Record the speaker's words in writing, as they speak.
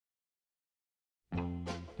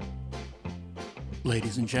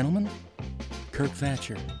Ladies and gentlemen, Kirk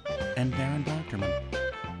Thatcher and Darren Doctorman,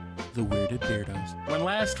 the Weirded Beardos. When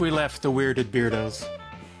last we left the Weirded Beardos,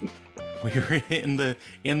 we were in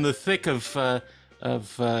the thick of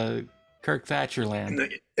Kirk Thatcher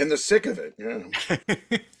land. In the sick of it, yeah.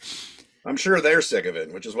 I'm sure they're sick of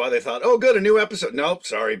it, which is why they thought, "Oh, good, a new episode." Nope,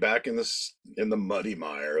 sorry, back in the muddy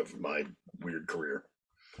mire of my weird career.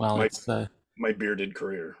 Well, it's my bearded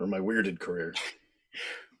career or my weirded career.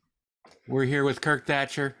 We're here with Kirk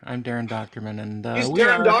Thatcher. I'm Darren Doctorman, and He's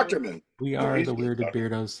Darren Doctorman. We are the Weirded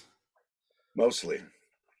Beardos. Mostly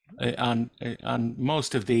on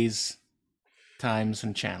most of these times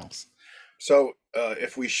and channels. So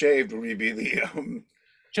if we shaved, would we be the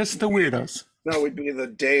just the weirdos? No, we'd be the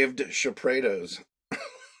Daved Shaprados.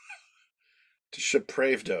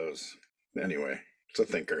 Shapravdos. Anyway, it's a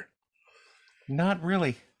thinker. Not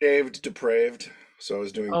really. Shaved, depraved. So I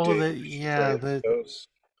was doing. Oh,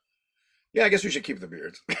 yeah, I guess we should keep the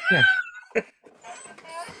beards. Yeah.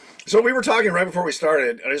 So we were talking right before we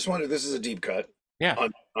started. I just wanted. This is a deep cut. Yeah.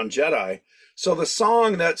 On Jedi. So the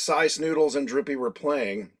song that Cy Snoodles and Droopy were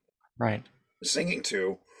playing, right, singing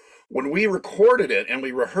to, when we recorded it and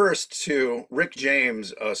we rehearsed to Rick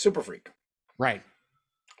James, Super Freak. Right.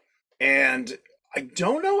 And I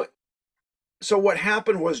don't know. So what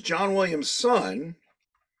happened was John Williams' son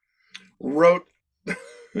wrote.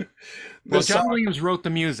 John Williams wrote the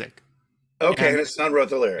music. Okay, and his son wrote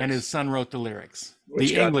the lyrics. And his son wrote the lyrics.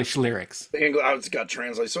 English lyrics. The English, it's got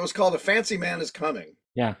translated. So it's called "A Fancy Man Is Coming."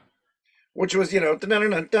 Yeah. Which was, dun, dun,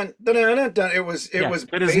 dun, dun, dun, dun. It was.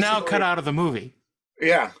 It is now cut out of the movie.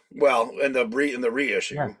 Yeah. Well, in the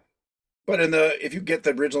reissue. Yeah. But if you get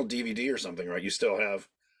the original DVD or something, right, you still have.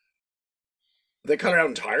 They cut it out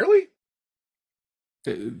entirely?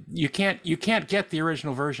 You can't get the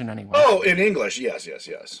original version anymore. Oh, in English, yes.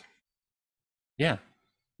 Yeah.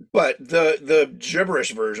 But the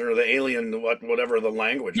gibberish version or the alien whatever the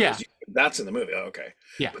language is, that's in the movie. Oh, okay.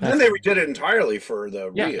 Yeah. But then they redid it entirely for the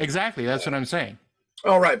exactly. That's what I'm saying.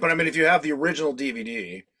 Oh, right. But I mean, if you have the original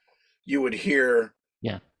DVD, you would hear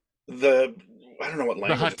I don't know what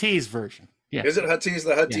language. The Huttese version. Yeah. Is it Huttese?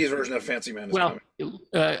 The Huttese version of Fancy Man is Coming.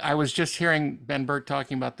 I was just hearing Ben Burt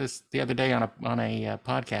talking about this the other day on a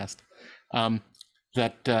podcast,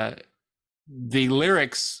 that the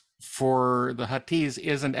lyrics for the Huttese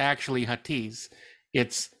isn't actually Huttese.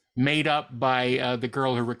 It's made up by the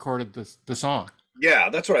girl who recorded the song. Yeah,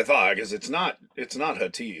 that's what I thought, because it's not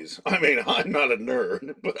Huttese. I mean, I'm not a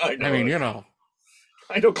nerd, but I know. I mean, I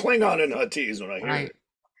know Klingon and Huttese when I hear it.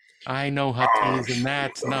 I know Huttese, and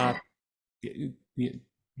that's not.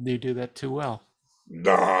 They do that too well.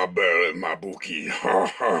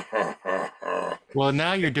 Well,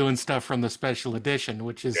 now you're doing stuff from the special edition,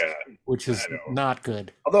 which is not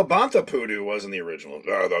good. Although Bantha Poodoo wasn't the original.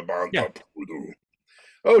 The Bantha Poodoo.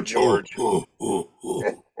 Oh, George.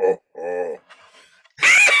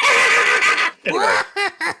 Anyway.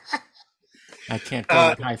 I can't go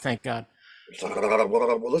that high, thank God.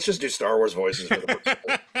 Well, let's just do Star Wars voices for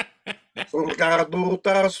the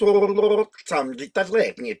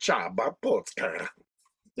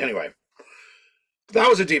Anyway, that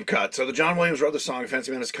was a deep cut. So the John Williams wrote the song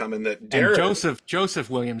 "Fancy Man Is Coming." That Darren, and Joseph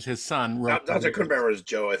Williams, his son, wrote. I couldn't remember his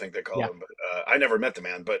Joe. I think they called him, but I never met the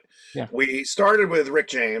man. But we started with Rick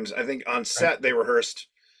James. I think on set they rehearsed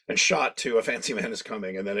and shot to "A Fancy Man Is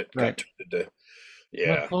Coming," and then it got turned into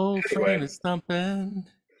My whole frame is thumping.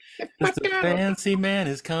 Just a fancy man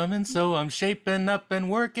is coming, so I'm shaping up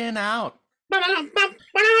and working out.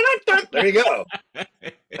 There you go.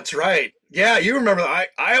 That's right. Yeah, you remember that.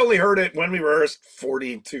 I only heard it when we rehearsed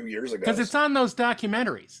 42 years ago. Because it's on those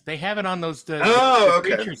documentaries. They have it on those the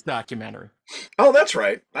Creatures documentary. Oh, that's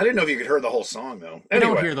right. I didn't know if you could hear the whole song, though. Anyway.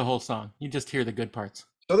 You don't hear the whole song. You just hear the good parts.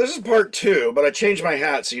 So this is part 2, but I changed my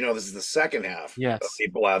hat, so this is the second half. Yes. Of me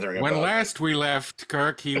blathering about When last we left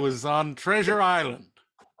Kirk, he was on Treasure Island.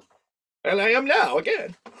 And I am now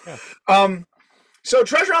again. Yeah. So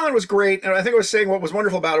Treasure Island was great, and I think I was saying what was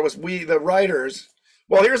wonderful about it was the writers.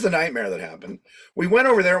 Well, here's the nightmare that happened. We went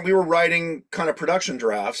over there and we were writing kind of production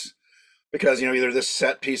drafts because either this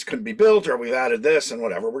set piece couldn't be built or we've added this and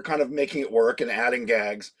whatever. We're kind of making it work and adding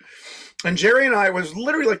gags. And Jerry and I was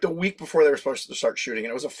literally like the week before they were supposed to start shooting,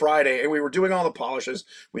 and it was a Friday, and we were doing all the polishes.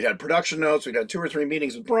 We had production notes. We'd had 2 or 3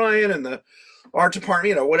 meetings with Brian and the art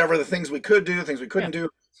department. Whatever the things we could do, things we couldn't do.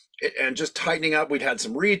 And just tightening up. We'd had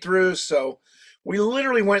some read-throughs, so we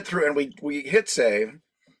literally went through and we hit save.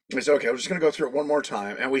 We said, okay, we're just going to go through it one more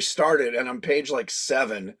time. And we started, and on page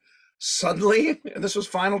 7, suddenly, and this was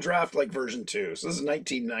final draft version 2. So this is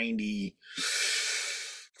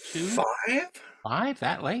 1995? 5?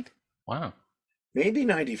 That late? Wow. Maybe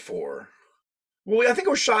 94. Well, I think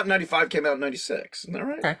it was shot in 95, came out in 96. Isn't that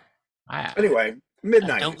right? Okay. I Anyway, mid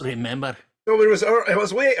I don't 90s. remember. So it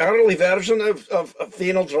was way early version of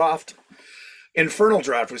Final Draft. Infernal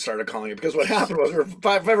Draft, we started calling it, because what happened was we were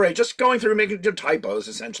five, just going through making typos,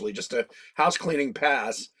 essentially, just a house cleaning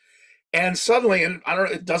pass. And suddenly, and I don't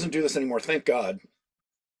know, it doesn't do this anymore, thank God.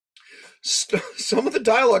 Some of the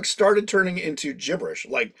dialogue started turning into gibberish,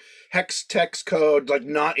 like hex text code, like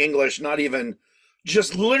not English, not even,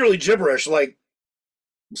 just literally gibberish, like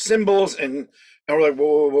symbols, and we're like,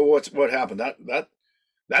 whoa, what happened? That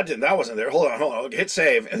wasn't there. Hold on, hit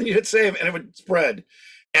save, and then you hit save, and it would spread.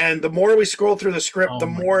 And the more we scrolled through the script, Oh the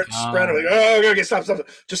my more it spread. I'm God. like, oh, okay, stop,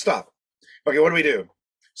 just stop. Okay, what do we do?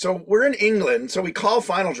 So we're in England, so we call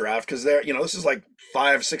Final Draft because they're, this is like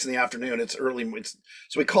 5, 6 in the afternoon. It's early.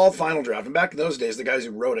 So we called Final Draft, and back in those days, the guys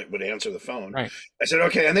who wrote it would answer the phone. Right. I said,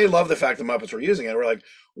 okay, and they love the fact the Muppets were using it. We're like,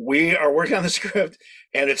 we are working on the script,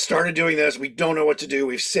 and it started doing this. We don't know what to do.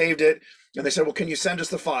 We've saved it, and they said, well, can you send us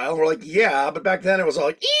the file? And we're like, yeah, but back then it was all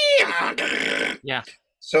like, Yeah.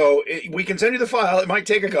 so we can send you the file. It might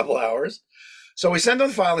take a couple hours. So we sent them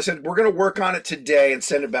the file. They said, we're going to work on it today and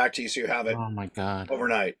send it back to you so you have it Oh my God.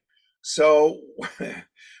 overnight. So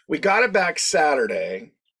we got it back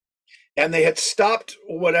Saturday, and they had stopped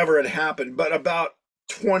whatever had happened, but about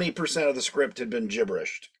 20% of the script had been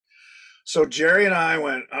gibberished. So Jerry and I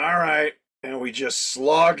went, all right, and we just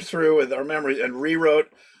slogged through with our memories and rewrote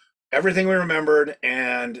everything we remembered.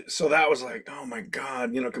 And so that was like, oh my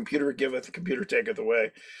God, computer giveth, computer taketh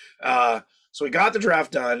away. So we got the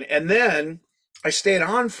draft done, and then I stayed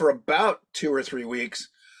on for about 2 or 3 weeks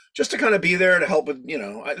just to kind of be there to help with,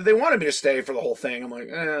 they wanted me to stay for the whole thing. I'm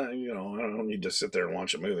like, I don't need to sit there and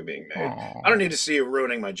watch a movie being made. I don't Oh. need to see you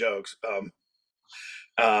ruining my jokes.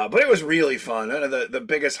 But it was really fun. And the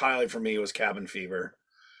biggest highlight for me was Cabin Fever,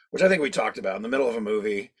 which I think we talked about in the middle of a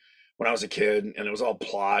movie when I was a kid, and it was all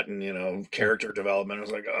plot and character development. I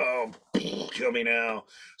was like, oh, kill me now.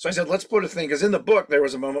 So I said, let's put a thing, because in the book there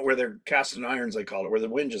was a moment where they're cast in irons, they call it, where the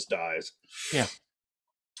wind just dies. Yeah.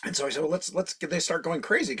 And so I said, well, let's they start going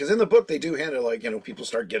crazy, because in the book they do handle like people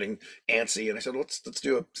start getting antsy, and I said, let's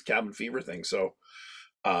do a Cabin Fever thing. So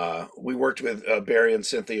we worked with Barry and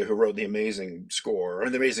Cynthia, who wrote the amazing score, or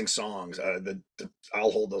the amazing songs. I'll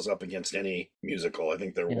hold those up against any musical. I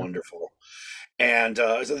think they're Yeah. wonderful. And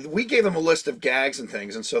so we gave them a list of gags and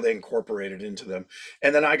things, and so they incorporated into them.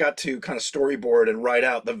 And then I got to kind of storyboard and write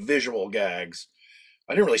out the visual gags.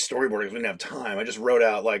 I didn't really storyboard because we didn't have time. I just wrote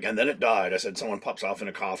out like, and then it died. I said someone pops off in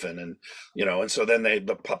a coffin, and and so then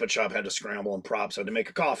the puppet shop had to scramble, and props had to make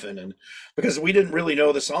a coffin, and because we didn't really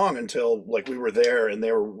know the song until like we were there, and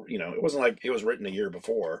they were, it wasn't like it was written a year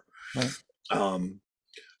before. Right.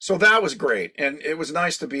 So that was great, and it was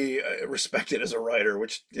nice to be respected as a writer.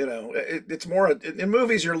 Which it's more in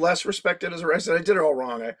movies you're less respected as a writer. I said I did it all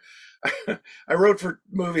wrong. I wrote for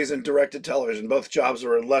movies and directed television. Both jobs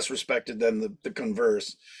were less respected than the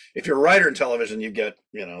converse. If you're a writer in television, you get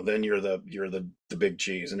then you're the big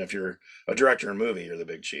cheese, and if you're a director in a movie, you're the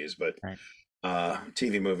big cheese. But Right.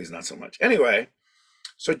 TV movies not so much. Anyway,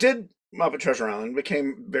 so I did Muppet Treasure Island.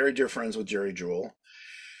 Became very dear friends with Jerry Jewell.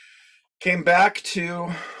 Came back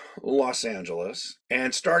to Los Angeles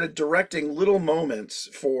and started directing little moments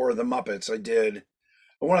for the Muppets. I did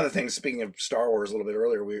one of the things. Speaking of Star Wars, a little bit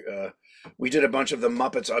earlier, we did a bunch of the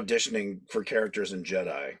Muppets auditioning for characters in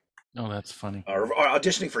Jedi, Oh, that's funny. or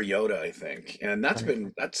auditioning for Yoda, I think. And Right.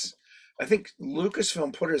 I think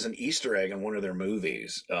Lucasfilm put it as an Easter egg in one of their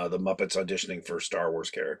movies. The Muppets auditioning for Star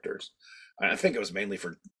Wars characters. I think it was mainly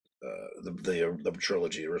for the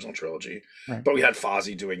trilogy, original trilogy. Right. But we had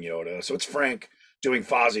Fozzie doing Yoda, so it's Frank doing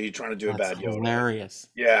Fozzie trying to do a That's bad Yoda. hilarious.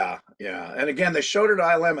 Yeah, yeah. And again, they showed it at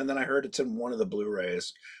ILM, and then I heard it's in one of the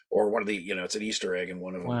Blu-rays, or one of the, it's an Easter egg in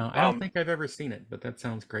one of them. Wow. I don't think I've ever seen it, but that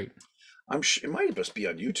sounds great. It might just be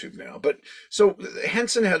on YouTube now. But so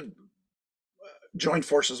Henson had joined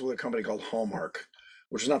forces with a company called Hallmark,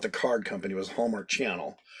 which was not the card company, it was Hallmark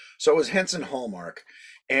Channel. So it was Henson Hallmark.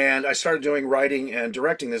 And I started doing writing and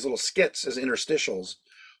directing these little skits as interstitials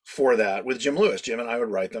for that with Jim Lewis. Jim and I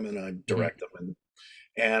would write them, and I'd Mhm. direct them.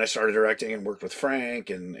 And I started directing and worked with Frank,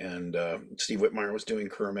 and Steve Whitmire was doing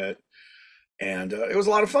Kermit. And it was a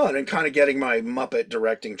lot of fun, and kind of getting my Muppet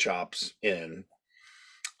directing chops in.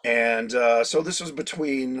 And so this was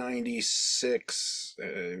between 96,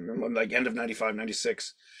 like end of 95,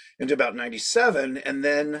 96, into about 97. And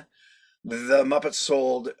then the Muppets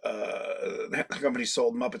sold, the company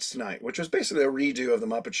sold Muppets Tonight, which was basically a redo of the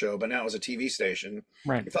Muppet Show, but now it was a TV station.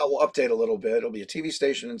 Right. We thought we'll update a little bit. It'll be a TV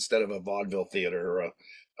station instead of a vaudeville theater or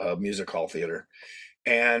a music hall theater.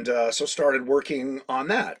 And so started working on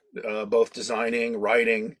that, both designing,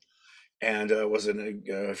 writing, and was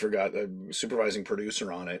I forgot, a supervising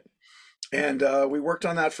producer on it. And we worked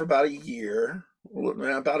on that for about a year.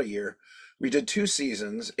 About a year. We did 2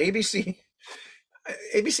 seasons. ABC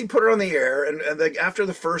put it on the air, and then after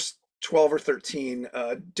the first 12 or 13,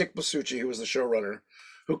 Dick Basucci, who was the showrunner,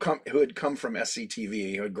 who had come from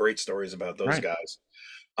SCTV, who had great stories about those Right. guys.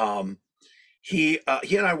 Um, he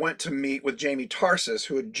and I went to meet with Jamie Tarsis,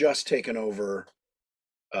 who had just taken over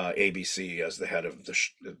ABC as the head of the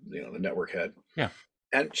network head. Yeah.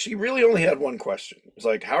 And she really only had one question. It was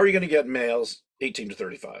like, how are you going to get males 18 to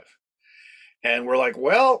 35? And we're like,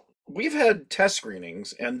 well, we've had test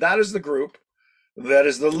screenings, and that is the group that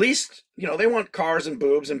is the least, they want cars and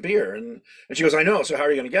boobs and beer. And she goes, I know. So how are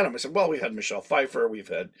you going to get them? I said, well, we've had Michelle Pfeiffer. We've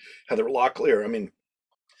had Heather Locklear. I mean,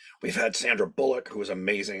 we've had Sandra Bullock, who was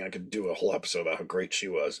amazing. I could do a whole episode about how great she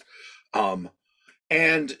was. And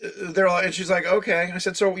and she's like, okay. I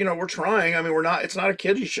said, so, we're trying. I mean, it's not a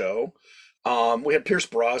kiddie show. We had Pierce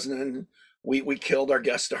Brosnan. We killed our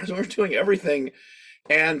guest stars. We were doing everything.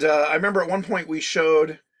 And I remember at one point we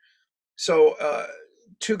showed,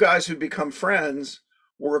 two guys who'd become friends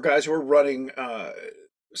were guys who were running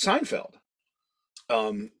Seinfeld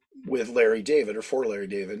with Larry David, or for Larry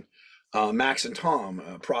David, Max and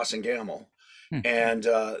Tom, Pross and Gamble. Hmm. And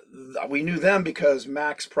we knew them because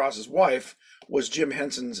Max Pross's wife was Jim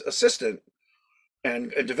Henson's assistant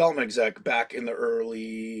and a development exec back in the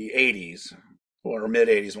early 80s or mid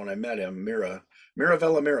 80s when I met him, Mira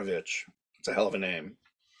Velimirovich. It's a hell of a name.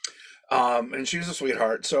 And she was a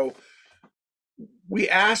sweetheart. So we'd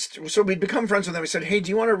become friends with them. We said, hey, do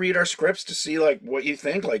you want to read our scripts to see like what you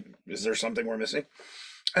think? Like, is there something we're missing?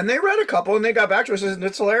 And they read a couple and they got back to us and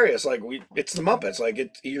it's hilarious. Like it's the Muppets. Like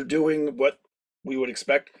you're doing what we would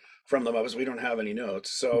expect from the Muppets. We don't have any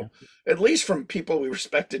notes. So at least from people we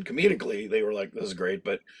respected comedically, they were like, this is great.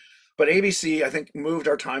 But ABC, I think, moved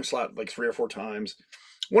our time slot like 3 or 4 times.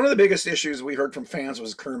 One of the biggest issues we heard from fans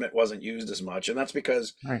was Kermit wasn't used as much. And that's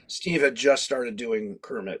because Steve had just started doing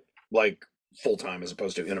Kermit like full time as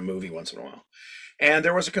opposed to in a movie once in a while. And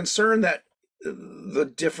there was a concern that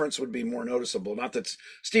the difference would be more noticeable. Not that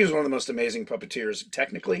Steve's one of the most amazing puppeteers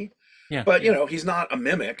technically, but he's not a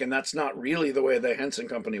mimic, and that's not really the way the Henson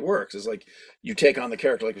Company works. It's like you take on the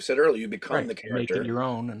character, like we said earlier, you become the character, make it your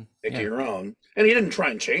own, and make it your own. And he didn't try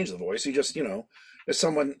and change the voice. He just, as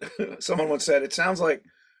someone once said, it sounds like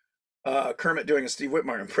Kermit doing a Steve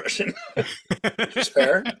Whitmire impression. Which is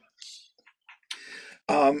fair.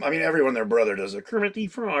 I mean, everyone, their brother does a Kermit the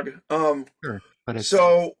Frog. Sure, but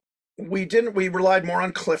so we relied more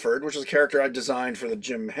on Clifford, which is a character I designed for the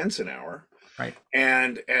Jim Henson Hour. Right.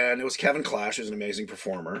 And it was Kevin Clash, who's an amazing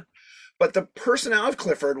performer. But the personality of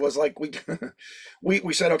Clifford was like,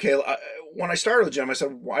 we said, okay, when I started with Jim, I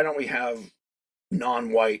said, why don't we have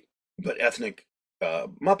non-white but ethnic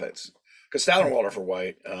Muppets? Because Statler and Waldorf are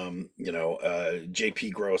white, J.P.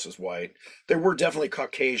 Gross is white. There were definitely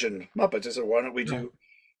Caucasian Muppets. I said, why don't we do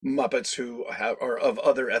Muppets who are of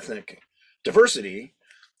other ethnic diversity?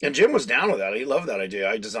 And Jim was down with that. He loved that idea.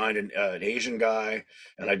 I designed an Asian guy,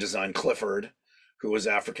 and I designed Clifford, who was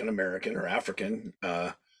African American or African,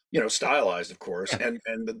 stylized, of course. And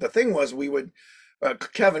the thing was, we would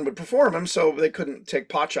Kevin would perform him, so they couldn't take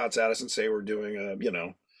pot shots at us and say we're doing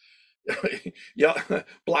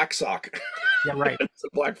black sock. Yeah, right. It's a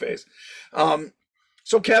blackface.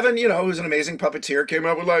 So Kevin, who's an amazing puppeteer, came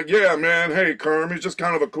up with like, yeah, man, hey, Kerm, he's just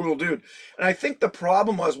kind of a cool dude. And I think the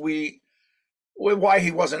problem was why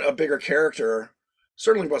he wasn't a bigger character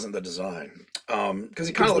certainly wasn't the design. Because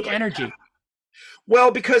he kind of looked like energy. Well,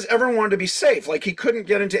 because everyone wanted to be safe. Like he couldn't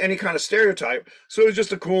get into any kind of stereotype. So he was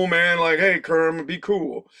just a cool man, like, hey, Kerm, be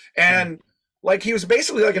cool. And like he was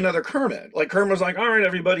basically like another Kermit. Like Kermit was like, all right,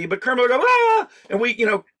 everybody, but Kermit would go, ah, and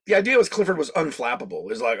the idea was Clifford was unflappable.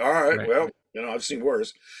 It's like, all right, well, I've seen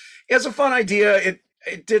worse. It's a fun idea.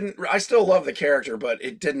 It didn't. I still love the character, but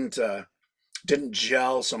it didn't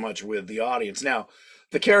gel so much with the audience. Now,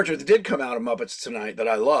 the character that did come out of Muppets Tonight that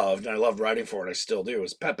I loved and I loved writing for, and I still do,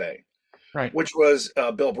 is Pepe, which was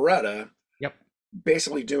Bill Beretta. Yep.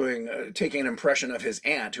 Basically taking an impression of his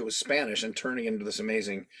aunt who was Spanish and turning into this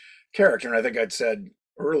amazing character. And I think I'd said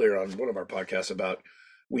earlier on one of our podcasts about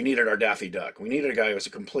we needed our Daffy Duck. We needed a guy who was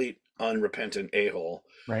a complete unrepentant a-hole.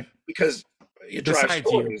 Right. Because you drive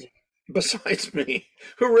stories besides me,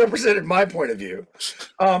 who represented my point of view.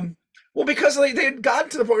 Well, because they had gotten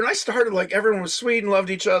to the point when I started, like everyone was sweet and loved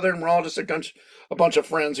each other, and we're all just a bunch of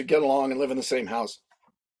friends who get along and live in the same house.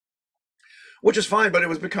 Which is fine, but it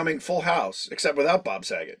was becoming Full House, except without Bob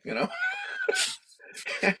Saget,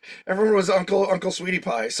 Everyone was Uncle Sweetie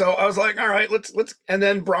Pie. So I was like, all right, let's and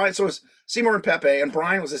then Brian, so it was Seymour and Pepe, and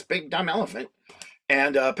Brian was this big dumb elephant.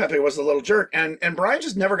 and Pepe was the little jerk, and Brian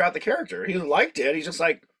just never got the character. He liked it. He's just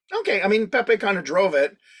like, okay. I mean, Pepe kind of drove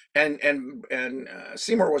it, and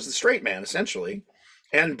Seymour was the straight man essentially,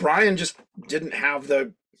 and Brian just didn't have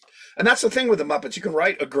the. And that's the thing with the Muppets. You can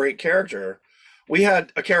write a great character. We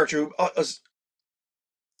had a character who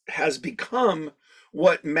has become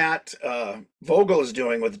what Matt Vogel is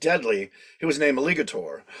doing with Deadly. He was named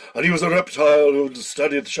Alligator, and he was a reptile who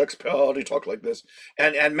studied Shakespeare, and he talked like this.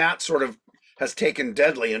 And Matt sort of has taken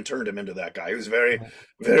Deadly and turned him into that guy. He was very,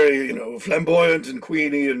 very, flamboyant and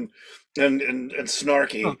queeny and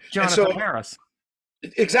snarky. Oh, and Jonathan Harris.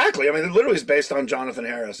 Exactly. I mean, it literally is based on Jonathan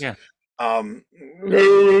Harris. Yeah. Oh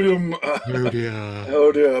dear.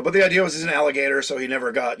 Oh dear. But the idea was he's an alligator, so he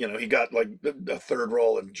never got, he got like a third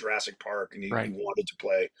role in Jurassic Park, and he wanted to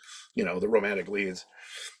play, the romantic leads.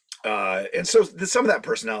 And so some of that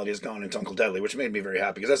personality has gone into Uncle Deadly, which made me very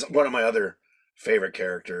happy because that's one of my other favorite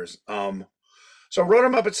characters. So I wrote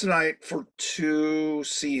him Muppets Tonight for 2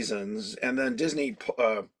 seasons, and then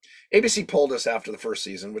ABC pulled us after the first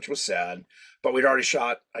season, which was sad. But we'd already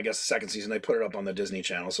shot, I guess, the second season. They put it up on the Disney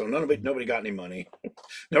Channel, so nobody got any money,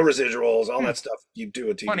 no residuals, all that stuff you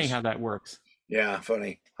do a TV. Funny how that works. Yeah,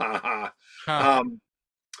 funny. Ha ha.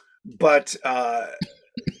 But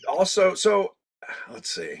also, so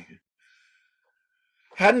let's see.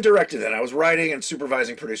 Hadn't directed then. I was writing and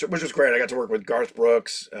supervising producer, which was great. I got to work with Garth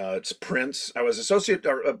Brooks. It's Prince. I was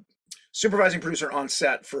supervising producer on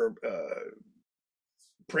set for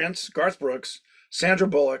Prince, Garth Brooks, Sandra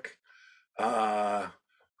Bullock.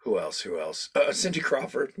 Who else? Cindy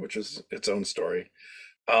Crawford, which was its own story.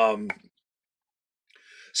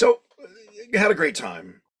 So had a great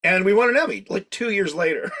time, and we won an Emmy like 2 years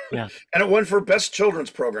later. Yeah. And it won for Best Children's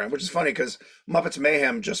Program, which is funny because Muppets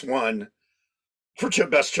Mayhem just won for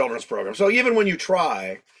Best Children's Program. So even when you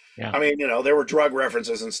try, I mean, there were drug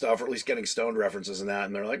references and stuff, or at least getting stoned references and that,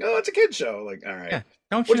 and they're like, oh, it's a kid show. Like, all right. Yeah.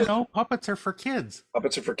 Don't you know puppets are for kids?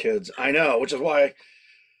 Puppets are for kids. I know, which is why.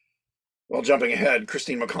 Well, jumping ahead,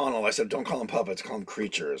 Christine McConnell, I said, don't call them puppets, call them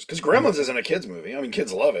creatures. Because Gremlins isn't a kid's movie. I mean,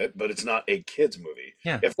 kids love it, but it's not a kid's movie.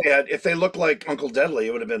 Yeah. If they looked like Uncle Deadly,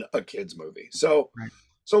 it would have been a kid's movie. So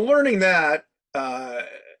learning that, I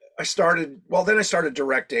started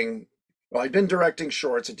directing. Well, I'd been directing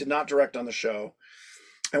shorts. I did not direct on the show.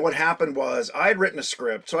 And what happened was I had written a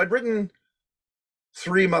script. So I'd written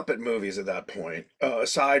 3 Muppet movies at that point,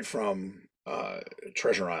 aside from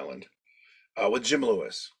Treasure Island, with Jim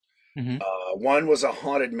Lewis. Mm-hmm. One was a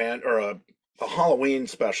haunted man or a Halloween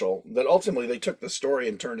special that ultimately they took the story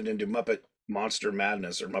and turned it into Muppet Monster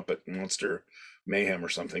Madness or Muppet Monster Mayhem or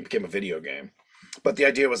something. It became a video game. But the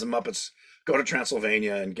idea was the Muppets go to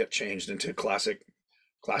Transylvania and get changed into classic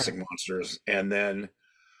monsters. And then,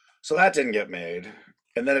 so that didn't get made.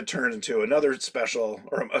 And then it turned into another special,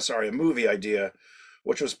 or a movie idea,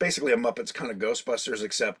 which was basically a Muppets kind of Ghostbusters,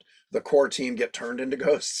 except the core team get turned into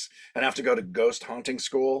ghosts and have to go to ghost haunting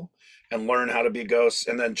school and learn how to be ghosts,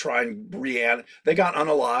 and then try and they got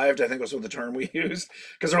unalived, I think was what the term we used,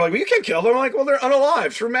 because they're like, well, you can't kill them. I'm like, well, they're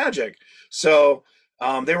unalived through magic. So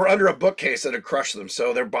they were under a bookcase that had crushed them,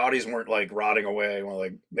 so their bodies weren't like rotting away. Well,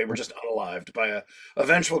 like they were just unalived by a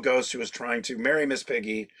vengeful ghost who was trying to marry Miss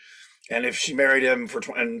Piggy, and if she married him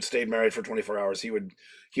and stayed married for 24 hours, he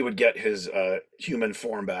would get his human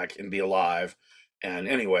form back and be alive. And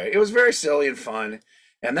anyway, it was very silly and fun,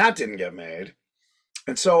 and that didn't get made.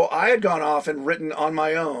 And so I had gone off and written on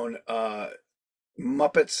my own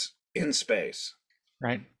Muppets in Space.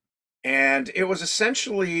 Right. And it was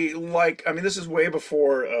essentially like, I mean, this is way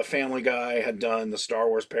before Family Guy had done the Star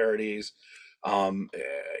Wars parodies.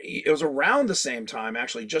 It was around the same time,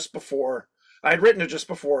 actually, I had written it just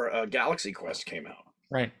before Galaxy Quest came out.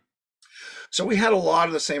 Right. So we had a lot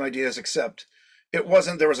of the same ideas, except it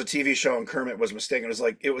wasn't, there was a TV show and Kermit was mistaken. It was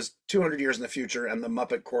like, it was 200 years in the future, and the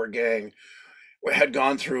Muppet Core gang had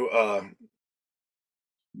gone through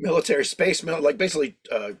military space, like basically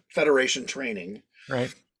Federation training.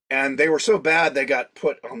 Right. And they were so bad they got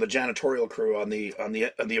put on the janitorial crew on the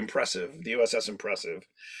Impressive, the USS Impressive.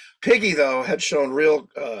 Piggy, though, had shown real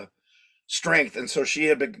strength, and so she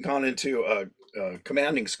had gone into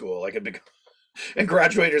commanding school, and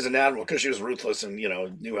graduated as an admiral because she was ruthless and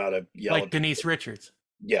knew how to yell. Like Denise Richards.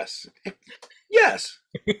 Yes.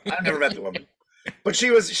 I've never met the woman, but she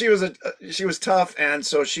was tough, and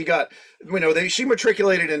so she got she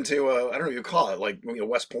matriculated into I don't know what you call it, like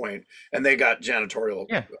West Point, and they got janitorial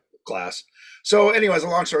class. So anyways, a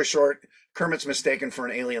long story short, Kermit's mistaken for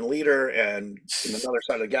an alien leader, and in another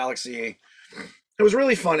side of the galaxy. It was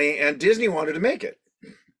really funny, and Disney wanted to make it.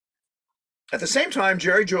 At the same time,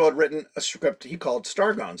 Jerry Jewell had written a script he called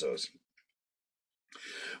Star Gonzos,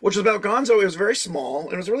 which was about Gonzo. It was very small.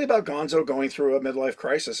 It was really about Gonzo going through a midlife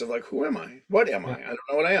crisis of like, who am I? What am I? Yeah. I don't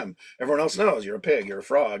know what I am. Everyone else knows. You're a pig. You're a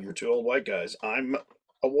frog. You're two old white guys. I'm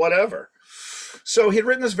a whatever. So he'd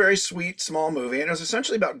written this very sweet, small movie, and it was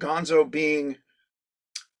essentially about Gonzo being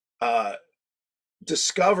uh,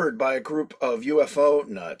 discovered by a group of UFO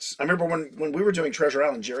nuts. I remember when we were doing Treasure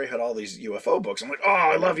Island, Jerry had all these UFO books. I'm like, oh,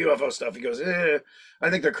 I love UFO stuff. He goes, I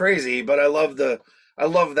think they're crazy, but I love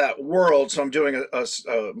that world, so I'm doing a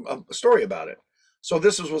story about it. So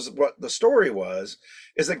was what the story was,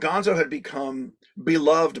 is that Gonzo had become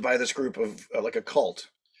beloved by this group of like a cult,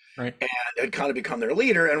 Right. and had kind of become their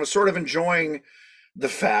leader, and was sort of enjoying the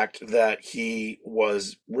fact that he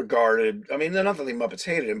was regarded. I mean, not that the Muppets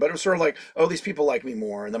hated him, but it was sort of like, oh, these people like me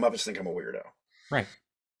more, and the Muppets think I'm a weirdo. Right.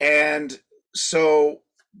 And so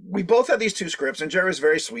we both had these two scripts, and Jerry was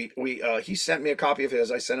very sweet. He sent me a copy of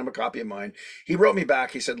his. I sent him a copy of mine. He wrote me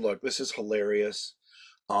back. He said, "Look, this is hilarious.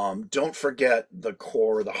 Don't forget the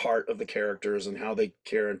core, the heart of the characters and how they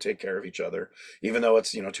care and take care of each other. Even though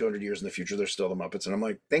it's 200 years in the future, they're still the Muppets." And I'm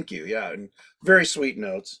like, "Thank you, yeah." And very sweet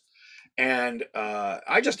notes. And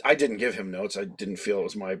I didn't give him notes. I didn't feel it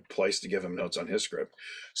was my place to give him notes on his script.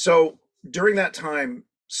 So during that time,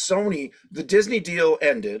 the Disney deal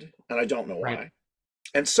ended, and I don't know why. Right.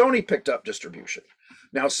 And Sony picked up distribution.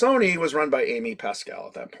 Now, Sony was run by Amy Pascal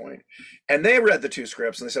at that point, and they read the two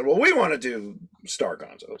scripts and they said, well, we want to do Star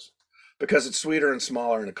Gonzos because it's sweeter and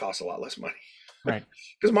smaller and it costs a lot less money. Right.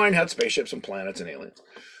 Because mine had spaceships and planets and aliens.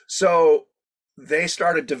 So they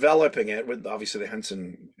started developing it with obviously the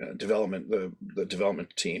Henson development, the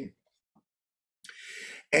development team.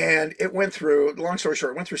 And it went through, long story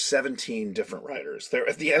short, it went through 17 different writers. There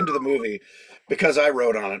at the end of the movie, because I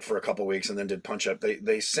wrote on it for a couple of weeks and then did punch up,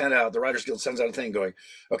 they sent out, the Writers Guild sends out a thing going,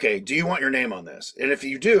 okay, do you want your name on this? And if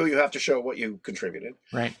you do, you have to show what you contributed.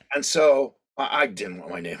 Right. And so I didn't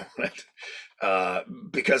want my name on it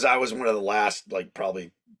because I was one of the last, like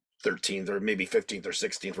probably 13th or maybe 15th or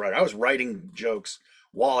 16th writer. I was writing jokes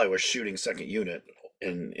while I was shooting second unit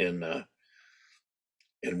in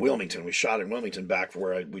Wilmington. We shot in Wilmington back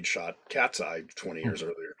where we'd shot Cat's Eye 20 years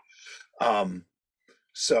earlier.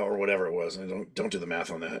 So, or whatever it was. And don't do the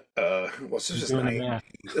math on that. Well, this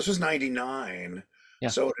was 99. Yeah.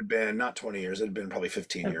 So it had been not 20 years. It had been probably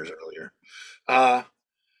 15 years earlier.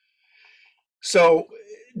 So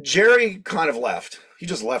Jerry kind of left. He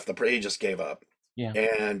just left he just gave up. Yeah.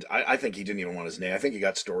 And I think he didn't even want his name. I think he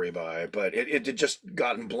got story by, but it had just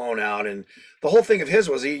gotten blown out. And the whole thing of his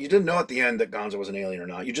was you didn't know at the end that Gonzo was an alien or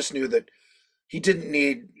not. You just knew that he didn't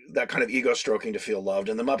need that kind of ego stroking to feel loved.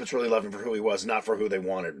 And the Muppets really loved him for who he was, not for who they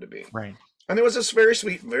wanted him to be. Right. And it was this very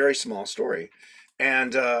sweet, very small story.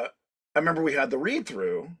 And I remember we had the read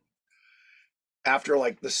through after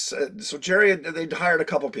like this. So Jerry, they'd hired a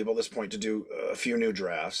couple people at this point to do a few new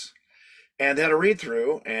drafts. And they had a read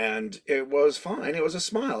through, and it was fine. It was a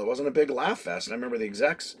smile. It wasn't a big laugh fest. And I remember the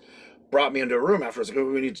execs brought me into a room afterwards. Like,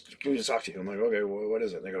 oh, we need to talk to you. I'm like, okay, well, what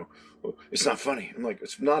is it? And they go, well, it's not funny. I'm like,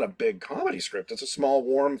 it's not a big comedy script. It's a small,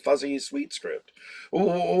 warm, fuzzy, sweet script.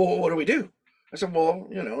 Well, what do we do? I said, well,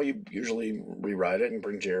 you usually rewrite it and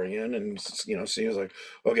bring Jerry in, and see. He was like,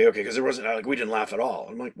 okay, because there wasn't like we didn't laugh at all.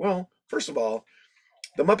 I'm like, well, first of all,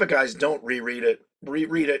 the Muppet guys don't reread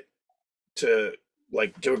it to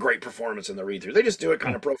like do a great performance in the read through. They just do it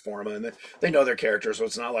kind of pro forma, and they know their characters, so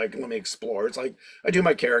it's not like let me explore. It's like I do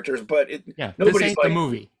my characters, but nobody's this ain't like the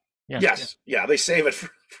movie. Yeah. Yes, yeah, they save it for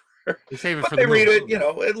they save it but for they the read movie.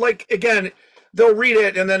 it, like again, they'll read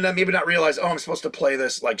it and then maybe not realize, oh, I'm supposed to play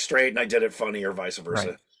this like straight and I did it funny or vice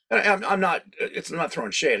versa. Right. And I'm not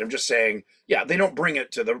throwing shade. I'm just saying, yeah, they don't bring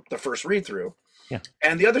it to the first read through. Yeah.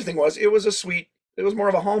 And the other thing was, it was more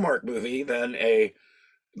of a Hallmark movie than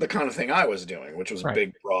the kind of thing I was doing, which was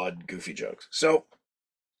big, broad, goofy jokes. So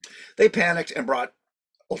they panicked and brought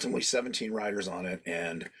ultimately 17 writers on it.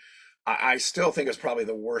 And I still think it's probably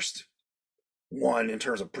the worst one in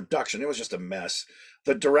terms of production. It was just a mess.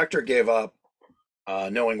 The director gave up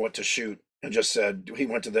knowing what to shoot and just said, he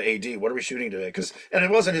went to the AD, what are we shooting today? And it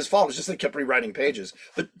wasn't his fault. It's just they kept rewriting pages.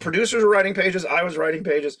 The producers were writing pages. I was writing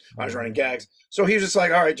pages. I was writing gags. So he was just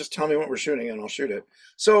like, all right, just tell me what we're shooting and I'll shoot it.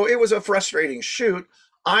 So it was a frustrating shoot.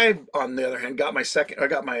 I, on the other hand, got my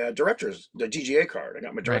director's, the DGA card. I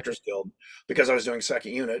got my director's guild because I was doing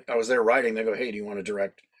second unit. I was there writing. They go, hey, do you want to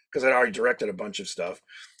direct? Because I'd already directed a bunch of stuff.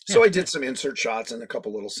 So I did some insert shots and a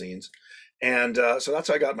couple little scenes. And so that's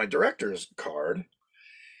how I got my director's card.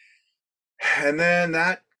 And then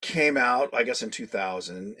that came out, I guess, in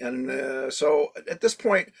 2000. And so at this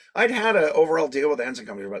point, I'd had an overall deal with the Henson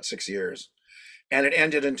Company for about 6 years. And it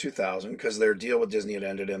ended in 2000 because their deal with Disney had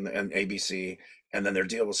ended and ABC. And then their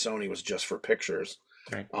deal with Sony was just for pictures.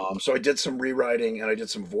 Right. So I did some rewriting and I did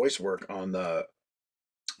some voice work on uh,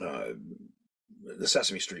 the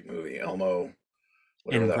Sesame Street movie, Elmo,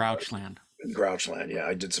 whatever In that was. Grouchland. In Grouchland, yeah,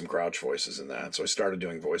 I did some Grouch voices in that. So I started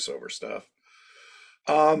doing voiceover stuff.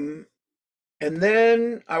 Um, and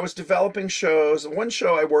then I was developing shows. One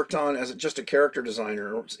show I worked on as just a character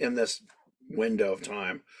designer in this window of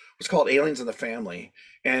time was called Aliens in the Family.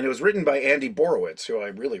 And it was written by Andy Borowitz, who I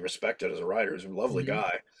really respected as a writer. He's a lovely Hmm.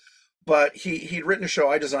 guy. But he'd written a show,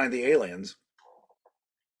 I designed the aliens.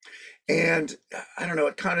 And I don't know,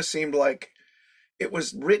 it kind of seemed like it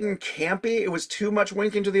was written campy. It was too much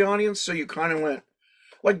winking to the audience. So you kind of went,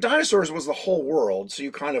 like dinosaurs was the whole world. So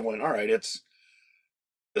you kind of went, all right, this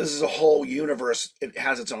is a whole universe. It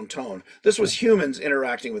has its own tone. This Right. was humans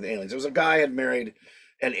interacting with aliens. There was a guy had married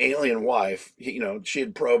an alien wife. She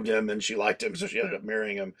had probed him and she liked him, so she ended up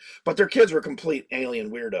marrying him. But their kids were complete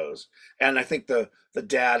alien weirdos. And I think the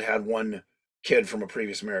dad had one kid from a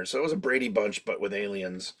previous marriage. So it was a Brady Bunch, but with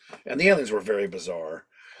aliens. And the aliens were very bizarre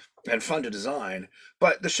and fun to design.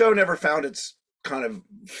 But the show never found its kind of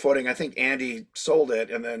footing. I think Andy sold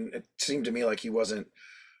it, and then it seemed to me like he wasn't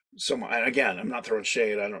so much. And again, I'm not throwing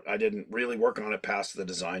shade. I didn't really work on it past the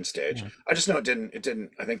design stage. Yeah. I just know it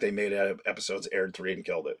didn't. I think they made episodes, aired 3 and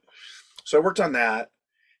killed it. So I worked on that.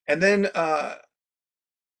 And then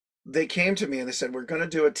they came to me and they said, we're going to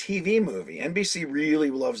do a TV movie. NBC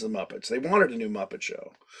really loves the Muppets. They wanted a new Muppet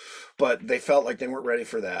show, but they felt like they weren't ready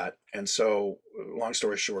for that. And so, long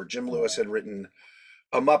story short, Jim Lewis had written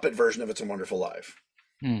a Muppet version of It's a Wonderful Life.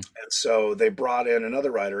 Hmm. And so they brought in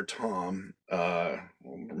another writer, Tom, I'll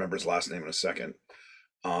remember his last name in a second.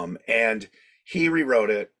 And he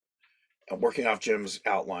rewrote it, working off Jim's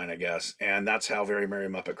outline, I guess. And that's how Very Merry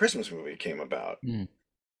Muppet Christmas Movie came about. Hmm.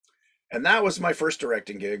 And that was my first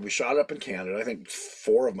directing gig. We shot up in Canada. I think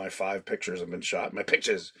 4 of my 5 pictures have been shot. My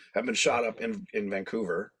pictures have been shot up in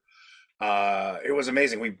Vancouver. It was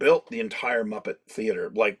amazing. We built the entire Muppet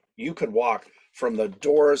Theater. Like you could walk from the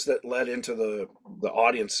doors that led into the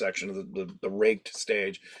audience section of the raked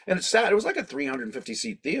stage, and it was like a 350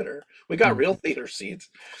 seat theater. We got Hmm. real theater seats,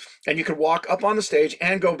 and you could walk up on the stage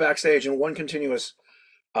and go backstage in one continuous.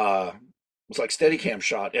 It was like Steadicam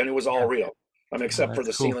shot, and it was all Yeah. real. I mean, Oh, except for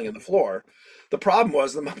that's the cool. ceiling and the floor. The problem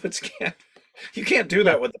was the Muppets can't. You can't do Yeah.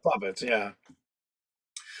 that with the puppets. Yeah.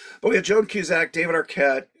 But we had Joan Cusack, David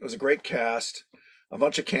Arquette. It was a great cast, a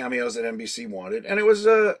bunch of cameos that NBC wanted, and it was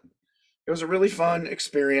a really fun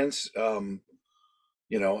experience. I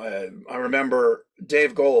remember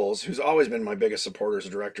Dave Goles, who's always been my biggest supporter as a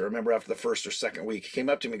director. I remember after the first or second week, he came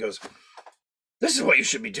up to me and goes, "This is what you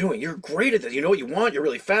should be doing. You're great at this. You know what you want. You're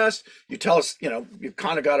really fast. You tell us, you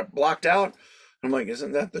kind of got it blocked out." I'm like,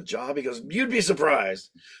 "Isn't that the job?" He goes, "You'd be surprised."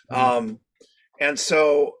 Hmm. And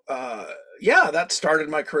so, yeah, that started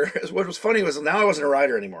my career. What was funny was now I wasn't a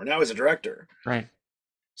writer anymore. Now I was a director. Right.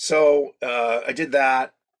 So I did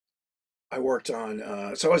that. I worked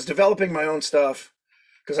on, so I was developing my own stuff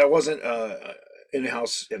because I wasn't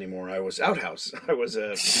in-house anymore. I was out-house. I was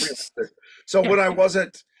a freelancer. So Yeah. when I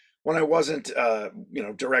wasn't,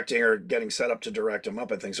 directing or getting set up to direct a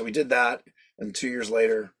Muppet thing. So we did that. And 2 years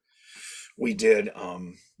later, we did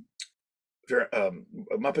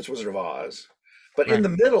Muppets Wizard of Oz. But in Right. the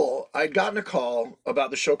middle, I'd gotten a call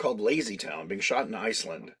about the show called Lazy Town being shot in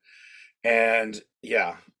Iceland. And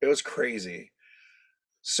yeah, it was crazy.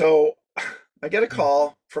 So I get a Hmm.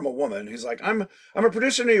 call from a woman who's like, I'm a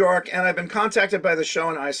producer in New York and I've been contacted by the show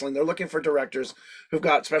in Iceland. They're looking for directors who've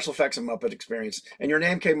got special effects and Muppet experience. And your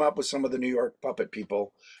name came up with some of the New York puppet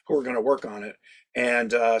people who are going to work on it.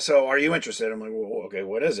 And so are you interested? I'm like, well, okay,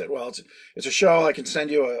 what is it? Well, it's a show. I can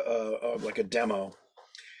send you like a demo.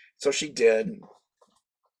 So she did.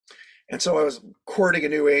 And so I was courting a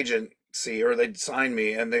new agency, or they'd signed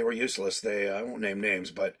me, and they were useless. I won't name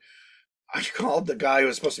names, but I called the guy who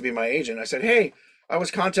was supposed to be my agent. I said, "Hey, I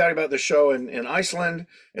was contacted about the show in Iceland.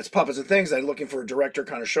 It's Puppets and Things. I'm looking for a director,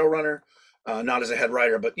 kind of showrunner, not as a head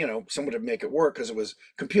writer, but someone to make it work because it was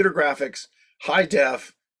computer graphics, high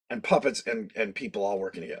def, and puppets and people all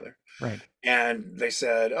working together." Right. And they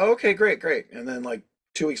said, "Oh, okay, great, great." And then like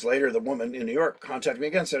 2 weeks later, the woman in New York contacted me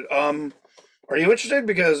again, and said, "Are you interested?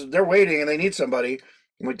 Because they're waiting and they need somebody."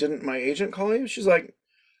 I'm like, "Didn't my agent call you?" She's like,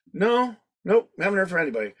 "No, nope, haven't heard from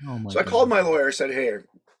anybody." Oh my So I called goodness. my lawyer, said, "Hey,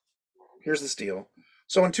 here's this deal."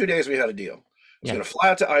 So in 2 days, we had a deal. I was Yeah. going to fly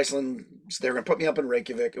out to Iceland. So they were going to put me up in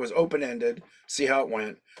Reykjavik. It was open ended, see how it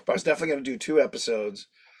went. But I was definitely going to do 2 episodes,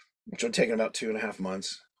 which would take about 2.5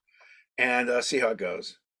 months, and see how it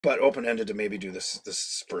goes. But open ended to maybe do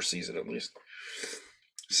this first season at least.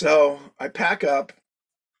 So I pack up.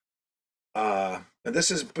 And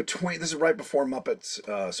this is right before Muppets.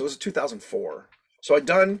 So it was 2004. So I'd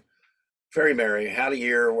done Very Merry, had a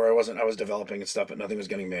year where I was developing and stuff, but nothing was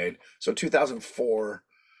getting made. So 2004,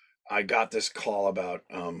 I got this call about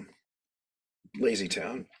Lazy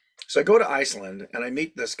Town. So I go to Iceland and I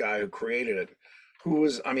meet this guy who created it, who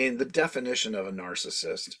was, I mean, the definition of a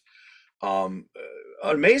narcissist. An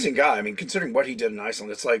amazing guy. I mean, considering what he did in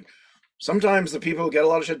Iceland, it's like sometimes the people who get a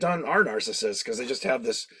lot of shit done are narcissists because they just have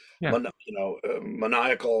this, Yeah.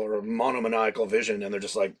 maniacal or monomaniacal vision, and they're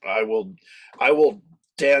just like, I will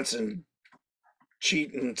dance and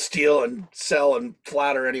cheat and steal and sell and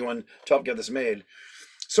flatter anyone to help get this made.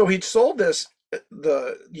 So he'd sold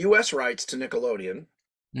the U.S. rights to Nickelodeon,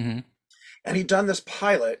 Hmm. and he'd done this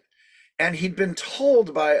pilot, and he'd been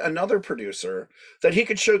told by another producer that he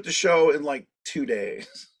could shoot the show in like 2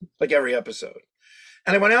 days, like every episode.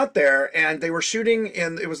 And I went out there, and they were shooting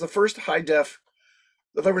it was the first high def.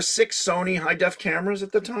 There were 6 Sony high def cameras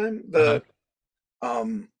at the time.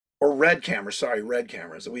 Or red cameras, sorry, red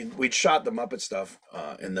cameras. We'd shot the Muppet stuff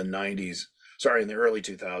in the 90s, sorry, in the early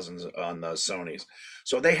 2000s on the Sonys.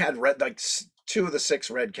 So they had 2 of the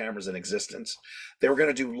 6 red cameras in existence. They were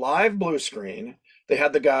going to do live blue screen. They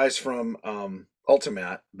had the guys from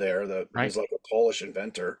Ultimat there, he was like a Polish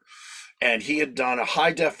inventor. And he had done a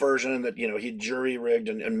high def version that, he jury rigged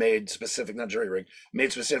and made specific, not jury rigged,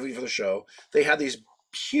 made specifically for the show. They had these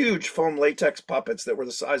huge foam latex puppets that were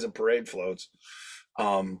the size of parade floats.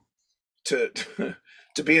 To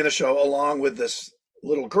to be in the show along with this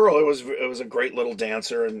little girl. It was a great little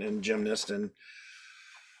dancer and gymnast, and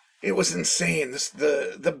it was insane.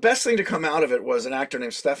 The best thing to come out of it was an actor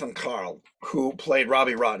named Stefan Karl, who played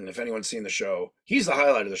Robbie Rotten. If anyone's seen the show, he's the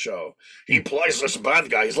highlight of the show. He plays this bad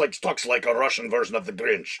guy. Talks like a Russian version of the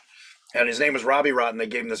Grinch, and his name was Robbie Rotten. They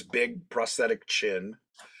gave him this big prosthetic chin.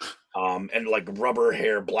 And like rubber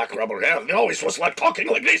hair, black rubber hair. He always was like talking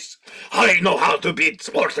like this. I know how to beat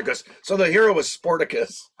Spartacus. So the hero was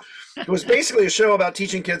Sportacus. It was basically a show about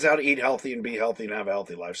teaching kids how to eat healthy and be healthy and have a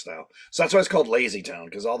healthy lifestyle. So that's why it's called Lazy Town,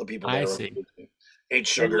 because all the people there ate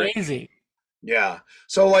sugar. They're lazy. Yeah.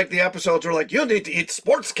 So like the episodes were like, you need to eat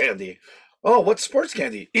sports candy. Oh, what's sports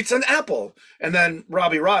candy? It's an apple. And then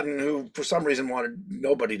Robbie Rotten, who for some reason wanted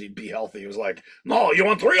nobody to be healthy, was like, no, you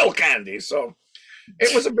want real candy. So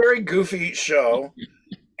it was a very goofy show,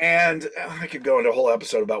 and I could go into a whole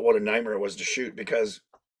episode about what a nightmare it was to shoot, because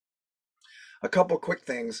a couple quick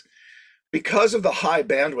things. Because of the high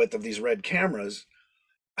bandwidth of these red cameras,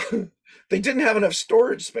 they didn't have enough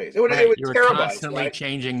storage space. It would You were terabytes, constantly right?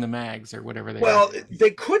 changing the mags or whatever they Well, are.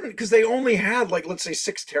 they couldn't, because they only had like, let's say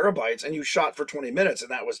 6 terabytes, and you shot for 20 minutes,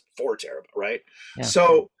 and that was 4 terabytes, right? Yeah.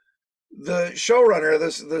 So the showrunner,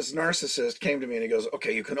 this narcissist, came to me and he goes,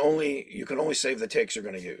 "Okay, you can only save the takes you're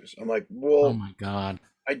going to use." I'm like, "Well, Oh my God.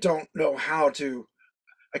 I don't know how to.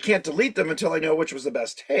 I can't delete them until I know which was the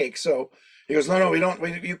best take." So he goes, "No, we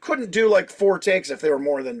don't. You couldn't do like 4 takes if they were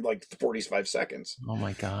more than like 45 seconds." Oh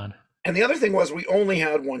my God. And the other thing was we only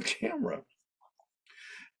had 1 camera,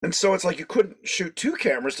 and so it's like you couldn't shoot 2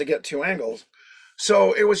 cameras to get 2 angles.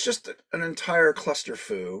 So it was just an entire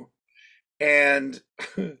clusterfoo. And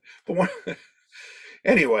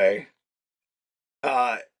anyway,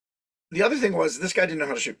 the other thing was this guy didn't know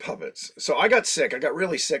how to shoot puppets. So I got sick. I got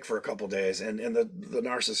really sick for a couple days, and the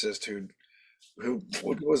narcissist who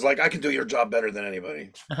was like, "I can do your job better than anybody."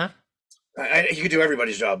 Uh-huh. He could do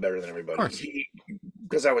everybody's job better than everybody. Of course.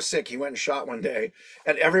 Because I was sick, he went and shot one day,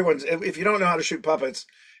 and everyone's, if you don't know how to shoot puppets,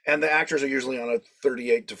 and the actors are usually on a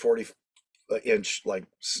 38 to 40 inch like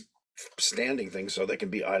standing thing, so they can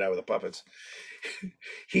be eye to eye with the puppets.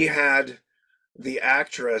 He had the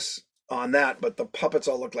actress on that, but the puppets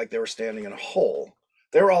all looked like they were standing in a hole.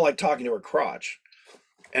 They were all like talking to her crotch,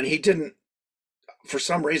 and he didn't. For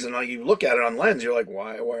some reason, like you look at it on lens, you're like,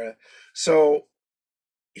 why? So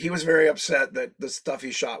he was very upset that the stuff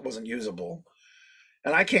he shot wasn't usable.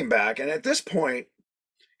 And I came back, and at this point,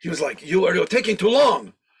 he was like, "You're taking too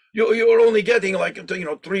long. You're only getting like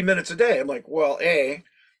 3 minutes a day." I'm like, "Well, I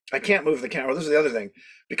can't move the camera." This is the other thing,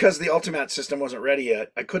 because the Ultimat system wasn't ready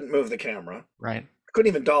yet. I couldn't move the camera. Right. I couldn't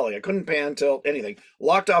even dolly. I couldn't pan, tilt, anything.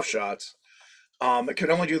 Locked off shots. I could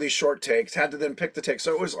only do these short takes. Had to then pick the take.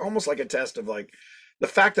 So it was almost like a test of like the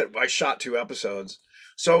fact that I shot 2 episodes.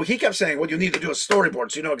 So he kept saying, "Well, you need to do a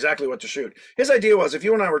storyboard so you know exactly what to shoot." His idea was, if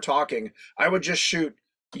you and I were talking, I would just shoot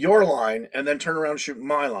your line and then turn around and shoot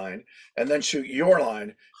my line, and then shoot your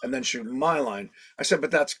line and then shoot my line. I said,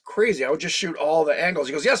 "But that's crazy. I would just shoot all the angles."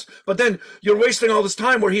 He goes, "Yes, but then you're wasting all this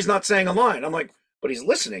time where he's not saying a line." I'm like, "But he's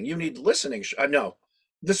listening. You need listening." No,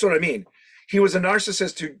 this is what I mean. He was a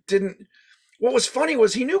narcissist who didn't. What was funny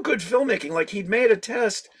was he knew good filmmaking. Like, he'd made a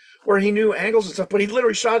test where he knew angles and stuff, but he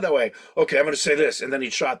literally shot it that way. "Okay, I'm going to say this," and then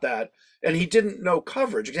he shot that, and he didn't know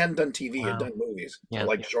coverage. He hadn't done TV, he had Wow. done movies, or Yeah.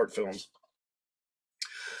 like short films.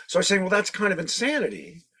 So I was saying, well, that's kind of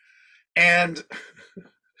insanity. And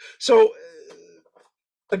so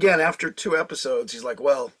again, after 2 episodes, he's like,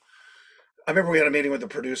 well, I remember we had a meeting with the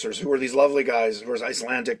producers, who were these lovely guys who were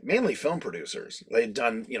Icelandic, mainly film producers. They had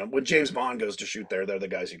done, when James Bond goes to shoot there, they're the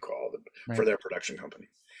guys you call for Right. their production company.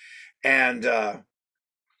 And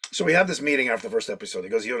so we have this meeting after the first episode. He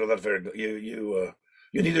goes, "You know, that's very good.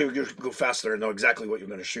 You need to go faster and know exactly what you're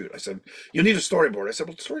going to shoot." I said, "You need a storyboard." I said,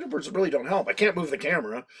 "Well, storyboards really don't help. I can't move the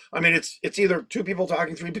camera. I mean, it's either two people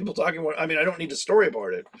talking, three people talking. I mean, I don't need to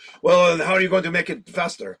storyboard it." "Well, and how are you going to make it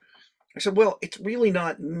faster?" I said, "Well, it's really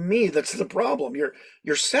not me that's the problem.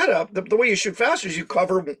 Your setup, the way you shoot faster is you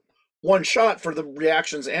cover one shot for the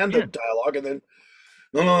reactions and the Yeah. dialogue, and then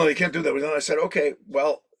no, you can't do that." And then I said, "Okay,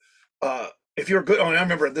 well, if you're good," oh, and I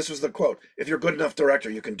remember this was the quote: "If you're a good enough director,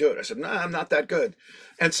 you can do it." I said, "Nah, I'm not that good."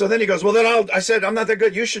 And so then he goes, "Well, then I said, "I'm not that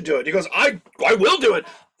good. You should do it." He goes, I will do it."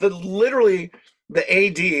 Literally the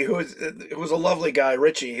AD, who was a lovely guy,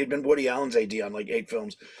 Richie, he'd been Woody Allen's AD on like 8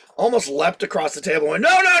 films, almost leapt across the table and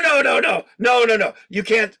went, no, you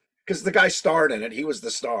can't, because the guy starred in it. He was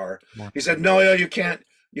the star. Yeah. He said, no, you can't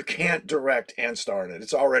direct and star in it.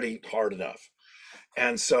 It's already hard enough.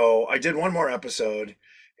 And so I did one more episode,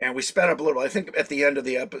 and we sped up a little. I think at the end of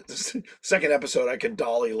the second episode, I could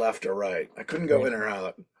dolly left or right. I couldn't go Right. in or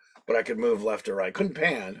out, but I could move left or right. Couldn't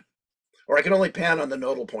pan, or I could only pan on the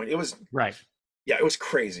nodal point. It was, Right. yeah, it was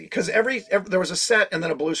crazy, because every there was a set and then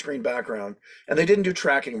a blue screen background, and they didn't do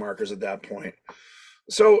tracking markers at that point.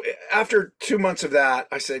 So after 2 months of that,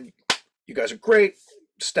 I said, "You guys are great."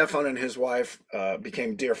 Stefan and his wife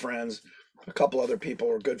became dear friends. A couple other people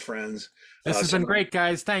were good friends. This has been great,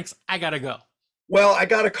 guys. Thanks. I gotta go. Well, I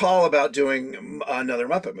got a call about doing another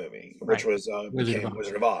Muppet movie, which Right. was Wizard of became Oz.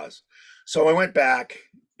 Wizard of Oz. So I went back,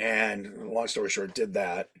 and long story short, did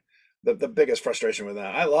that. The biggest frustration with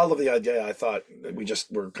that, I love the idea. I thought that we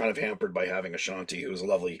just were kind of hampered by having Ashanti, who was a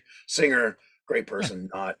lovely singer, great Yeah. person,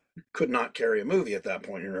 could not carry a movie at that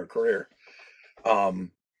point in her career.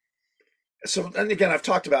 Um, so, and again, I've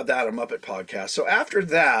talked about that on Muppet Podcast. So after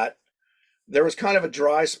that, there was kind of a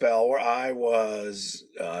dry spell where I was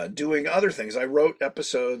doing other things. I wrote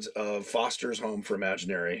episodes of Foster's Home for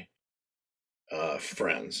Imaginary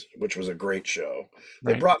Friends, which was a great show.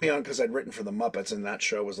 They Right. brought me on because I'd written for the Muppets, and that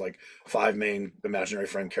show was like 5 main imaginary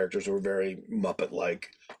friend characters who were very Muppet-like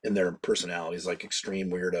in their personalities, like extreme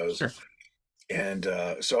weirdos. Sure. And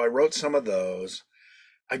so I wrote some of those.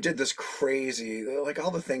 I did this crazy, like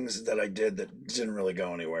all the things that I did that didn't really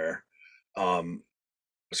go anywhere. It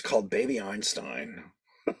was called Baby Einstein.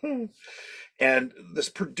 And this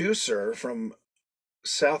producer from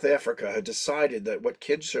South Africa had decided that what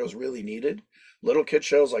kids shows really needed, little kid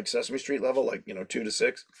shows like Sesame Street level, like 2 to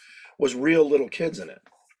 6, was real little kids in it.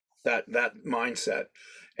 That mindset.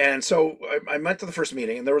 And so I went to the first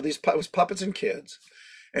meeting, and there were it was puppets and kids.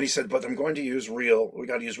 And he said, "But we got to use real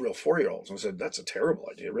 4-year-olds." And I said, "That's a terrible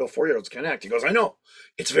idea. Real 4-year-olds can't act." He goes, "I know.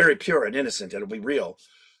 It's very pure and innocent. It'll be real."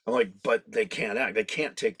 I'm like, "But they can't act. They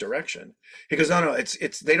can't take direction." He goes, "No,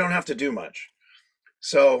 it's they don't have to do much."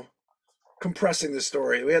 So, compressing the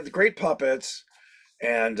story, we had the great puppets,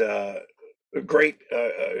 and a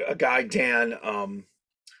guy, Dan,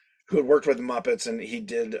 who had worked with the Muppets, and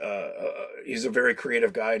he's a very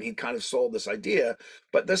creative guy, and he kind of sold this idea.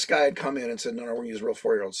 But this guy had come in and said, "No, we're going to use real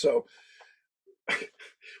 4-year-olds." So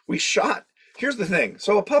we shot. Here's the thing.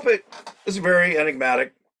 So a puppet is a very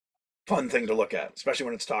enigmatic, fun thing to look at, especially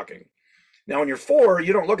when it's talking. Now, when you're 4,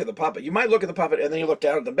 you don't look at the puppet. You might look at the puppet, and then you look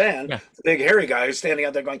down at the band, Yeah. the big hairy guy who's standing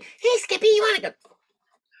out there going, "Hey, Skippy, you want to go?"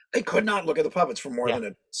 They could not look at the puppets for more Yeah.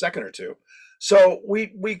 than a second or two. So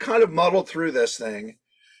we kind of muddled through this thing,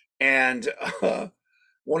 and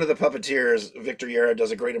one of the puppeteers, Victor Yera,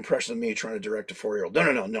 does a great impression of me trying to direct a 4-year-old.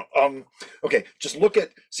 No. Okay, just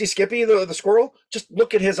see Skippy, the squirrel? Just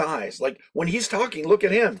look at his eyes. Like, when he's talking, look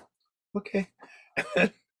at him. Okay.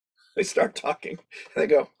 And they start talking, and they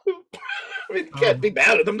go, I mean, you can't be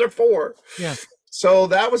mad at them. They're 4. Yeah. So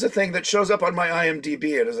that was a thing that shows up on my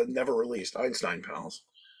IMDb. It is a never released Einstein Pals.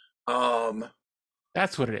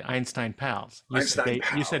 That's what it is. Einstein Pals. You Einstein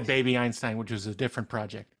said Pals. Baby Einstein, which was a different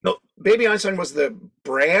project. No, Baby Einstein was the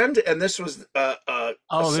brand, and this was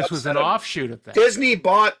Oh, this was an offshoot of that. Disney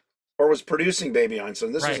bought or was producing Baby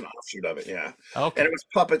Einstein. This was Right. an offshoot of it, yeah. Okay. And it was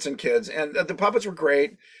puppets and kids, and the puppets were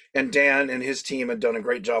great, and Dan and his team had done a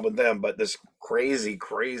great job with them. But this crazy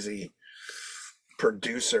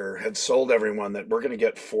producer had sold everyone that we're going to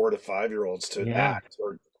get 4 to 5-year-olds to Yeah. act.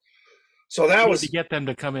 So that You was need to get them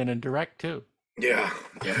to come in and direct too. yeah.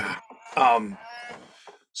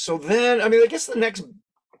 So then, I mean, I guess the next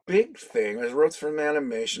big thing. I wrote for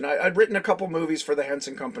animation. I'd written a couple movies for the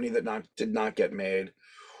Henson Company that did not get made.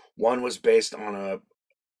 One was based on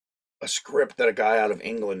a script that a guy out of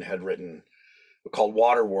England had written called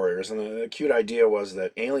Water Warriors. And the cute idea was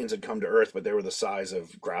that aliens had come to Earth, but they were the size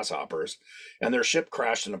of grasshoppers. And their ship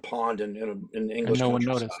crashed in a pond in the And English no one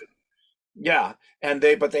countryside. noticed. Yeah,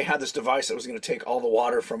 but they had this device that was going to take all the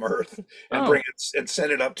water from Earth and Oh, bring it and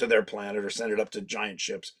send it up to their planet or send it up to giant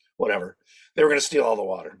ships, whatever. They were going to steal all the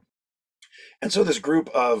water. And so this group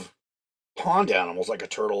of pond animals, like a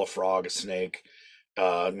turtle, a frog, a snake,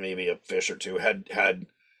 maybe a fish or two, had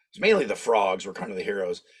mainly the frogs were kind of the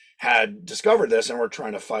heroes, had discovered this and were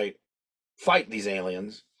trying to fight these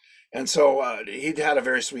aliens. And so he'd had a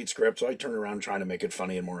very sweet script, so I turned around trying to make it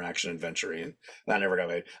funny and more action adventure, and that never got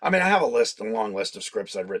made. I mean, I have a long list of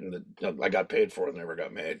scripts I've written that I got paid for and never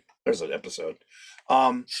got made. There's an episode.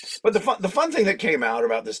 But the fun thing that came out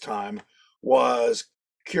about this time was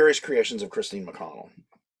Curious Creations of Christine McConnell,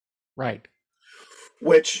 right.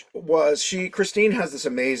 which was Christine has this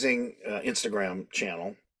amazing Instagram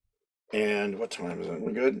channel. And what time is it?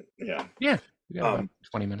 We're good? Yeah. Yeah. We got about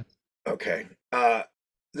 20 minutes. Okay.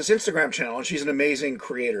 This Instagram channel, and she's an amazing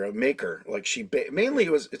creator, a maker. Like mainly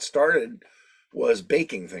it started was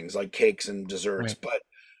baking things like cakes and desserts, Right. but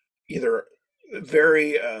either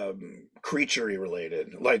very creaturey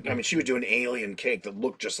related. Like, I Yeah. mean, she would do an alien cake that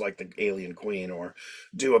looked just like the alien queen, or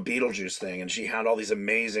do a Beetlejuice thing, and she had all these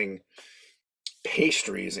amazing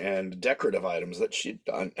pastries and decorative items that she'd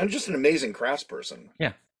done, and just an amazing craftsperson.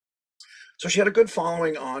 Yeah. So she had a good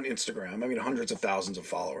following on Instagram. I mean, hundreds of thousands of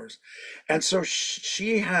followers. And so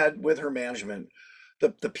she had, with her management,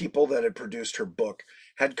 the people that had produced her book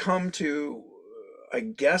had come to, I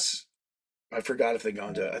guess, I forgot if they'd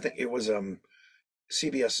gone to, I think it was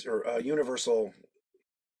CBS or Universal,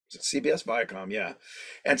 CBS Viacom, yeah,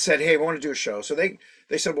 and said, hey, we want to do a show. So they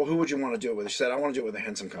said, well, who would you want to do it with? She said, I want to do it with the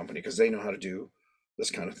Henson Company because they know how to do this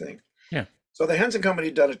kind of thing. Yeah. So the Henson Company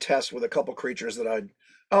had done a test with a couple creatures that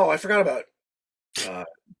I forgot about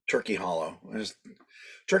Turkey Hollow.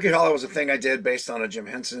 Turkey Hollow was a thing I did based on a Jim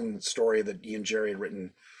Henson story that Ian Jerry had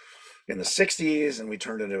written in the 60s, and we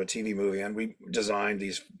turned it into a TV movie, and we designed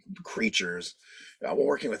these creatures. We're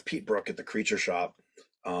working with Pete Brook at the Creature Shop,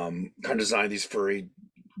 kind of designed these furry,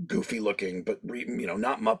 goofy looking, but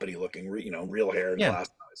not Muppety looking, real hair and glass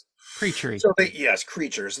eyes. Creaturey. So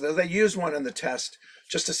creatures. They used one in the test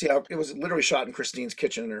just to see how it was. Literally shot in Christine's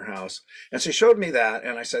kitchen in her house, and she showed me that,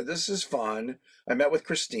 and I said, "This is fun." I met with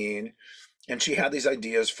Christine, and she had these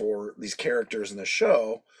ideas for these characters in the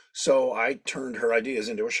show, so I turned her ideas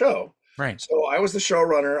into a show. Right. So I was the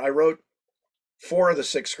showrunner. I wrote 4 of the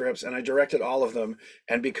 6 scripts, and I directed all of them.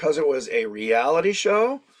 And because it was a reality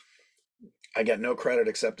show, I get no credit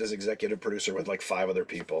except as executive producer with like 5 other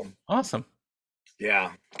people. Awesome.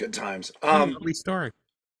 Yeah, good times. Lovely story.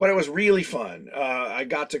 But it was really fun. I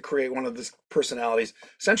got to create one of the personalities.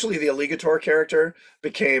 Essentially, the alligator character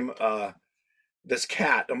became this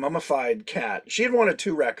cat, a mummified cat. She had wanted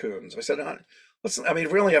 2 raccoons. I said,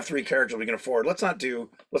 if we only have 3 characters we can afford, let's not do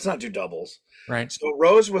doubles. Right. So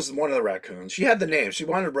Rose was one of the raccoons. She had the name. She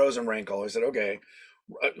wanted Rose and Rankle. I said, okay.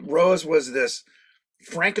 Rose was this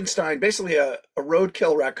Frankenstein, basically a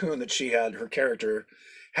roadkill raccoon that her character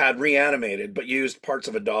had reanimated, but used parts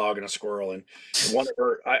of a dog and a squirrel. And one of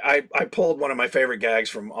her, I pulled one of my favorite gags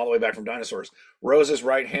from all the way back from Dinosaurs. Rose's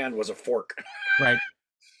right hand was a fork. Right.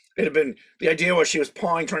 It had been, the idea was she was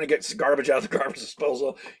pawing, trying to get garbage out of the garbage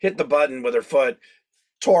disposal, hit the button with her foot,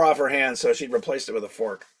 tore off her hand, so she'd replaced it with a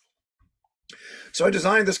fork. So I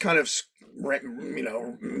designed this kind of,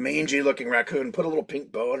 mangy looking raccoon, put a little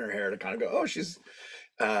pink bow in her hair to kind of go, oh, she's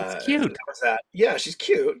cute. Yeah, she's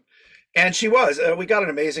cute. And she was. We got an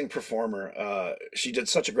amazing performer. She did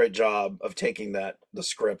such a great job of taking the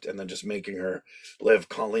script and then just making her live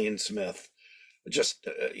Colleen Smith. Just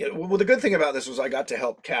well, the good thing about this was I got to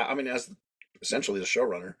help as essentially the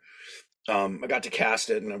showrunner. I got to cast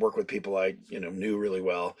it, and I worked with people I knew really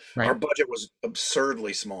well. Right. Our budget was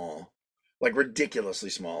absurdly small, like ridiculously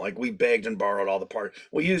small. Like we begged and borrowed all the parts.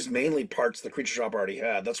 We used mainly parts the Creature Shop already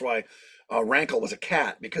had. That's why Rankle was a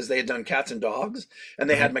cat, because they had done cats and dogs, and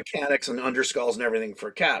they had mechanics and underskulls and everything for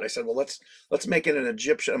a cat. I said, well, let's make it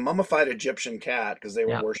a mummified Egyptian cat, because they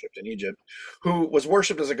were worshipped in Egypt, who was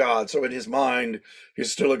worshipped as a god. So in his mind, he's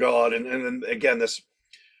still a god. And then again, this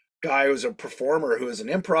guy who's a performer, who is an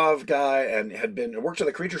improv guy and worked at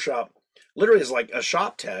the Creature Shop, literally as like a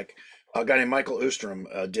shop tech. A guy named Michael Ostrom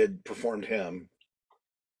performed him,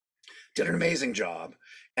 did an amazing job.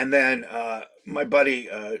 And then my buddy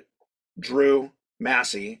Drew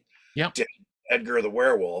Massey did Edgar the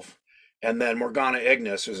Werewolf, and then Morgana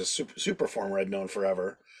Ignis, who's a super performer I'd known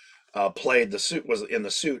forever, played the suit, was in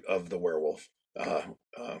the suit of the werewolf.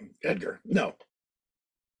 Edgar. No,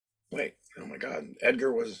 wait. Oh my God.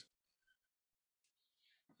 Edgar was.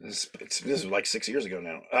 This is like 6 years ago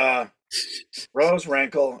now. Rose,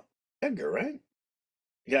 Rankle, Edgar, right?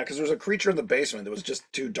 Yeah, because there was a creature in the basement that was just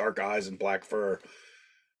two dark eyes and black fur.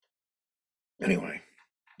 Anyway,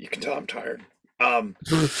 you can tell I'm tired.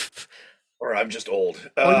 Or I'm just old.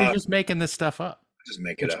 Or you're just making this stuff up, Just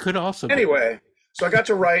make it which up. could also be. Anyway, so I got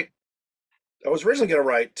to write. I was originally going to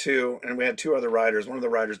write two, and we had two other writers. One of the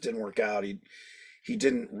writers didn't work out. He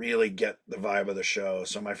didn't really get the vibe of the show.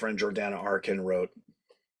 So my friend Jordana Arkin wrote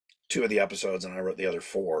two of the episodes, and I wrote the other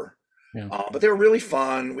four. Yeah. But they were really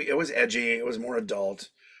fun. It was edgy. It was more adult.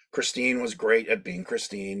 Christine was great at being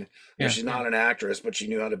Christine. Yeah. She's not an actress, but she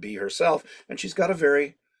knew how to be herself, and she's got a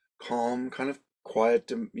very calm, kind of quiet,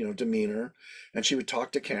 demeanor. And she would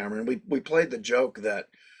talk to camera. And we played the joke that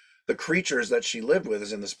the creatures that she lived with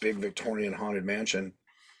is in this big Victorian haunted mansion.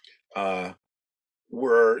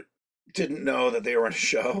 Didn't know that they were on a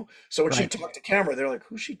show. So when she talked to camera, they're like,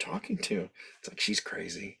 "Who's she talking to?" It's like, she's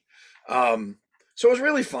crazy. So it was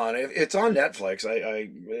really fun. It's on Netflix.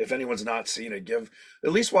 If anyone's not seen it,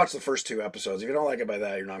 at least watch the first two episodes. If you don't like it by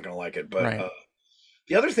that, you're not going to like it. But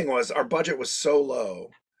the other thing was our budget was so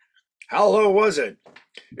low. How low was it?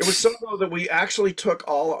 It was so low that we actually took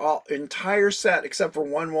all entire set except for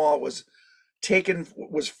one wall was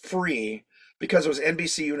free because it was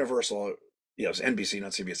NBC Universal. Yeah, it was NBC,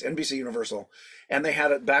 not CBS. NBC Universal, and they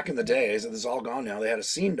had it back in the days. And this is all gone now. They had a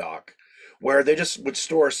scene dock where they just would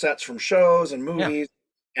store sets from shows and movies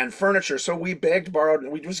and furniture. So we begged, borrowed,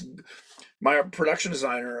 and my production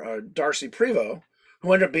designer, Darcy Prevost,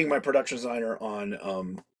 who ended up being my production designer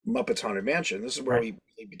on Muppets Haunted Mansion. This is where we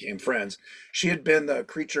became friends. She had been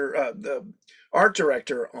the art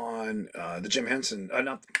director on the Jim Henson,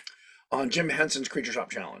 on Jim Henson's Creature Shop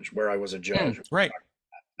Challenge, where I was a judge. Right.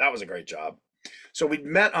 That was a great job. So we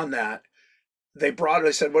met on that. They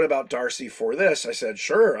said, "What about Darcy for this?" I said,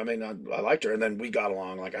 "Sure." I mean, I liked her. And then we got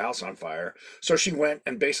along like a house on fire. So she went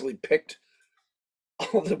and basically picked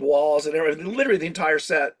all the walls and everything, literally the entire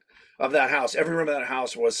set of that house. Every room of that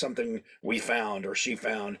house was something we found or she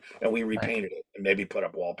found, and we repainted it and maybe put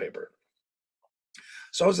up wallpaper.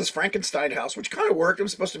 So it was this Frankenstein house, which kind of worked. It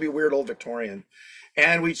was supposed to be weird old Victorian.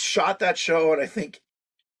 And we shot that show in, I think,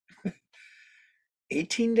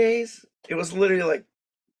 18 days. It was literally like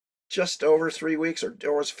just over 3 weeks, or it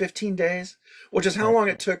was 15 days, which is how long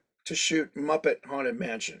it took to shoot Muppet Haunted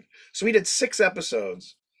Mansion. So we did 6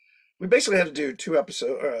 episodes. We basically had to do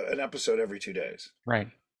an episode every 2 days. Right.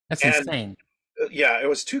 That's insane. Yeah, it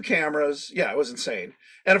was 2 cameras. Yeah, it was insane.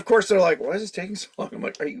 And of course, they're like, "Why is this taking so long?" I'm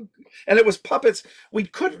like, "Are you?" And it was puppets. We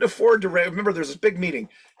couldn't afford to remember, there's this big meeting.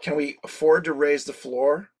 Can we afford to raise the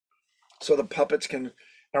floor so the puppets can?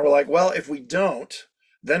 And we're like, "Well, if we don't,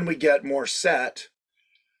 then we get more set,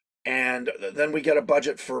 and then we get a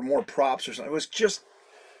budget for more props or something." It was just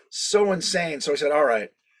so insane. So I said, "All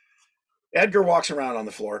right." Edgar walks around on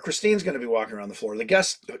the floor. Christine's going to be walking around the floor. The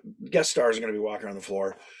guest stars are going to be walking around the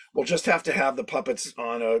floor. We'll just have to have the puppets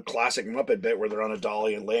on a classic Muppet bit where they're on a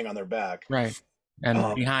dolly and laying on their back. Right.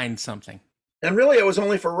 And behind something. And really, it was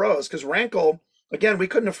only for Rose, because Rankle, again, we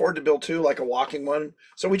couldn't afford to build 2, like a walking one.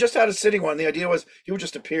 So we just had a sitting one. The idea was he would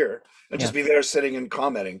just appear and just be there sitting and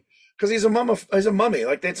commenting. Because he's a mummy.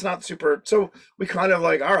 Like, it's not super. So we kind of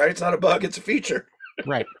like, all right, it's not a bug, it's a feature.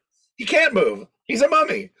 Right. He can't move. He's a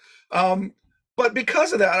mummy. But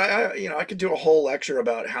because of that, I could do a whole lecture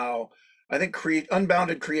about how I think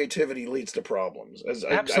unbounded creativity leads to problems.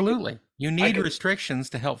 Absolutely. You need restrictions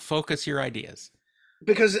to help focus your ideas.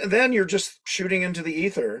 Because then you're just shooting into the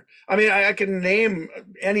ether. I mean, I can name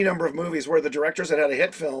any number of movies where the directors had a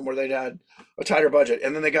hit film where they'd had a tighter budget,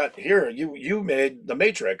 and then they got, "Here, you made The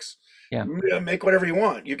Matrix. Yeah. Make whatever you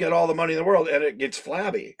want. You get all the money in the world," and it gets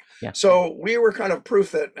flabby. Yeah. So we were kind of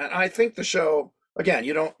proof that, and I think the show, again,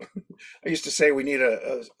 I used to say we need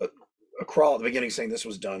a crawl at the beginning saying this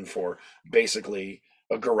was done for basically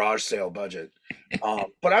a garage sale budget.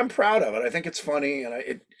 But I'm proud of it. I think it's funny,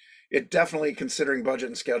 and it definitely, considering budget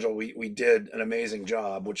and schedule, we did an amazing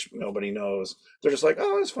job, which nobody knows. They're just like,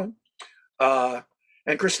 "Oh, it's fun."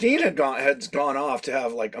 And Christine had gone off to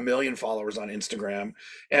have like 1 million followers on Instagram,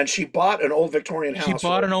 and she bought an old Victorian house. She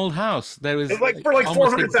bought an old house that was like for like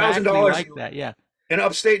 $400,000 like that, yeah, in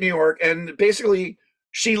upstate New York, and basically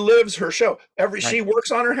she lives her show. She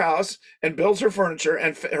works on her house and builds her furniture,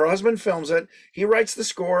 and her husband films it. He writes the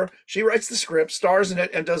score, she writes the script, stars in it,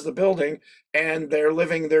 and does the building. And they're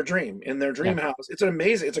living their dream in their dream house. It's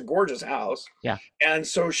it's a gorgeous house. Yeah. And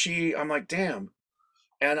so I'm like, damn.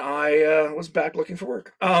 And I was back looking for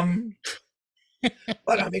work.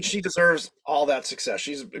 But I mean, she deserves all that success.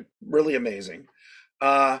 She's really amazing.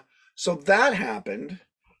 Uh, so that happened.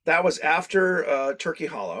 That was after Turkey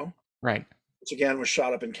Hollow, Right. which again was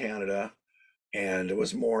shot up in Canada, and it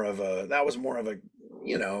was more of a that was more of a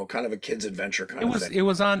kind of a kid's adventure It kind of was thing. it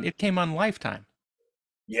was on it came on Lifetime.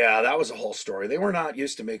 Yeah, that was a whole story. They were not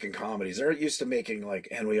used to making comedies. They're used to making like,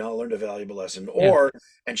 and we all learned a valuable lesson, Yeah.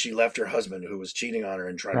 and she left her husband who was cheating on her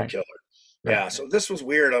and trying to Right. kill her. Right. Yeah, so this was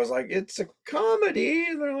weird. I was like, it's a comedy,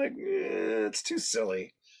 and they're like, it's too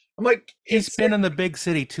silly. I'm like, She's it's been like, in the big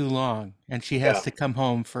city too long, and she has yeah, to come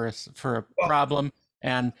home for a well, problem,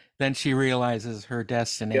 and then she realizes her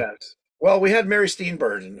destiny. yes. Well, we had Mary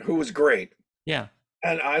Steenburgen, who was great, Yeah.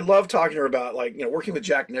 and I love talking to her about like working with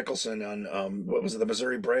Jack Nicholson on what was it, the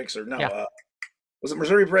Missouri Breaks or no, Yeah. was it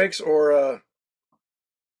Missouri Breaks or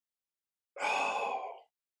oh,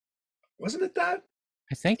 wasn't it that?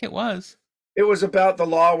 I think it was. It was about the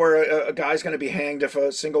law where a guy's going to be hanged if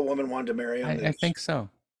a single woman wanted to marry him. I think so.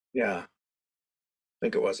 Yeah, I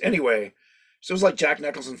think it was. Anyway, so it was like Jack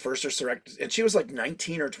Nicholson first resurrected, and she was like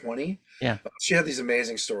 19 or 20. Yeah. She had these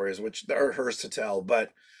amazing stories, which are hers to tell.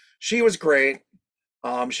 But she was great.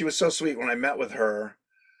 She was so sweet when I met with her,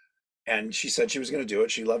 and she said she was going to do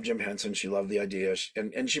it. She loved Jim Henson. She loved the idea,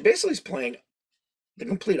 and she basically is playing the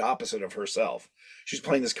complete opposite of herself. She's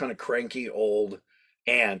playing this kind of cranky old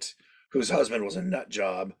aunt whose husband was a nut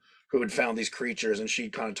job who had found these creatures and she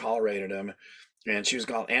kind of tolerated him. And she was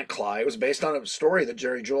called Aunt Cly. It was based on a story that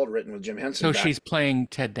Jerry Jewell had written with Jim Henson So back. she's playing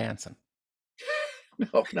Ted Danson.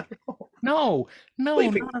 No, not at all. No, no,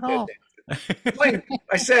 Sleeping not with at Ted all. Danson. Playing,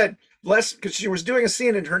 I said less because she was doing a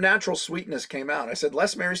scene and her natural sweetness came out. I said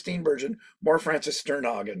less Mary Steenburgen, more Frances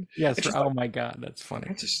Sternhagen. Yes. And she's like, Oh my God, that's funny.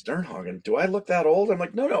 Francis Sternhagen, do I look that old? I'm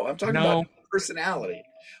like, no, I'm talking about No. personality.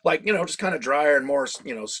 Like, just kind of drier and more,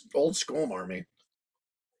 old school Marmy.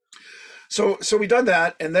 So we done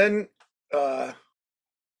that, and then uh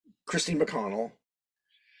Christine McConnell,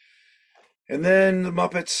 and then the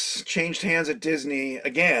Muppets changed hands at Disney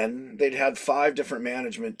again. They'd had 5 different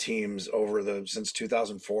management teams over the since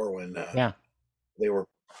 2004 when Yeah. they were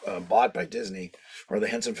bought by Disney, or the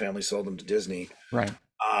Henson family sold them to Disney. Right.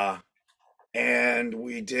 Uh, and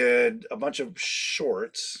we did a bunch of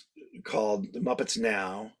shorts called The Muppets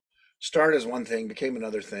Now. Started as one thing, became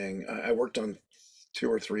another thing. I worked on 2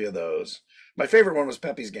 or 3 of those. My favorite one was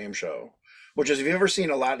Pepe's Game Show, which is, if you've ever seen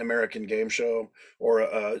a Latin American game show, or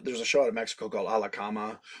there's a show out of Mexico called A la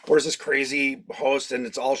Cama, where it's this crazy host and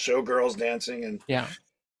it's all showgirls dancing, Yeah.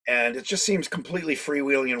 and it just seems completely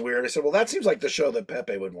freewheeling and weird. I said, well, that seems like the show that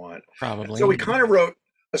Pepe would want. So we Probably. kind of wrote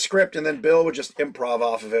a script, and then Bill would just improv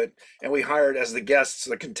off of it. And we hired as the guests,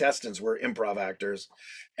 the contestants were improv actors.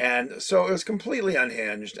 And so it was completely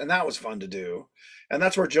unhinged, and that was fun to do. And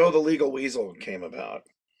that's where Joe the Legal Weasel came about,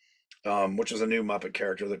 which was a new Muppet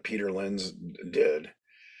character that Peter Linz did.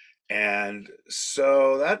 And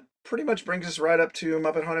so that pretty much brings us right up to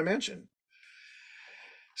Muppet Haunted Mansion.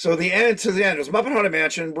 So the end to the end, it was Muppet Haunted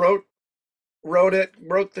Mansion. Wrote it,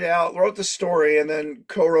 wrote the story, and then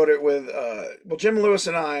co-wrote it with Jim Lewis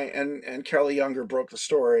and I, and Kelly Younger broke the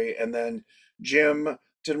story, and then Jim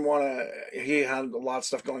didn't want to. He had a lot of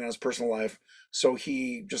stuff going on in his personal life, so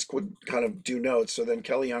he just would kind of do notes. So then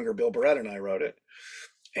Kelly Younger, Bill Barrett, and I wrote it,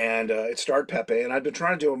 and it starred Pepe. And I'd been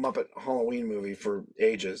trying to do a Muppet Halloween movie for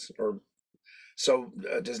ages, or so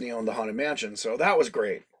Disney owned the Haunted Mansion, so that was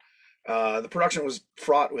great. The production was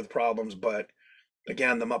fraught with problems, but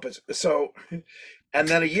again, the Muppets. So, and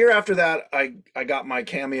then a year after that, I got my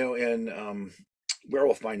cameo in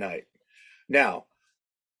Werewolf by Night. Now,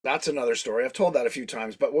 that's another story. I've told that a few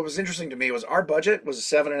times, but what was interesting to me was our budget was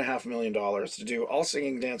 $7.5 million to do all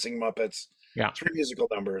singing, dancing Muppets, Yeah. 3 musical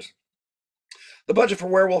numbers. The budget for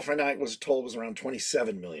Werewolf by Night was told was around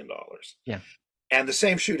 $27 million, Yeah. and the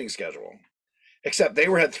same shooting schedule, except they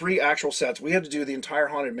had 3 actual sets. We had to do the entire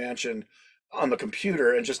Haunted Mansion on the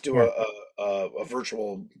computer and just do Yeah. a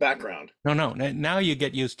virtual background. No. Now you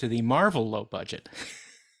get used to the Marvel low budget,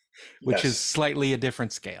 which is Yes, slightly a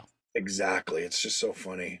different scale. exactly. It's just so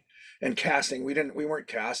funny. And casting, we weren't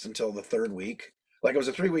cast until the 3rd week. Like, it was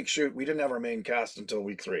a 3-week shoot. We didn't have our main cast until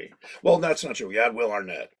week 3. Well, that's not true. We had Will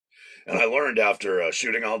Arnett. And I learned after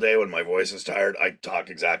shooting all day when my voice is tired, I talk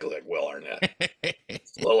exactly like Will Arnett.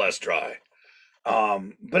 It's a little less dry.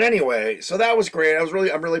 But anyway, so that was great. I'm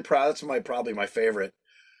really proud. That's probably my favorite.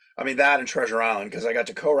 I mean, that and Treasure Island, because I got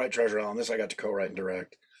to co-write Treasure Island. This I got to co-write and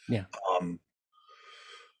direct. Yeah. Um,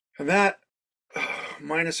 and that,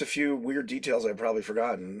 minus a few weird details I've probably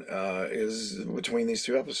forgotten, is between these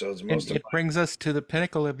 2 episodes. And it brings us to the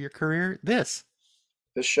pinnacle of your career. This.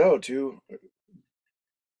 This show too.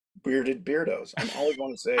 bearded Beardos. I'm always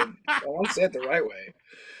want to say, I want to say it the right way.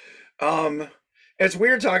 Um, it's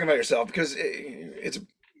weird talking about yourself because it's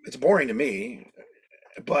boring to me,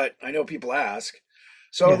 but I know people ask.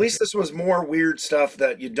 So at Yeah. least this was more weird stuff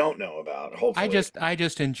that you don't know about, hopefully. I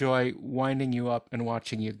just enjoy winding you up and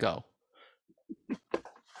watching you go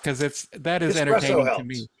because that is Espresso entertaining to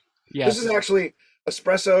me. helps. This is Yes. actually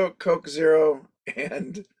espresso, Coke Zero,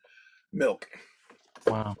 and milk.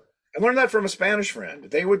 Wow. I learned that from a Spanish friend.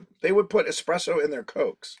 They would put espresso in their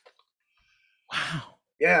Cokes. Wow.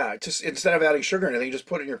 Yeah, just instead of adding sugar or anything, you just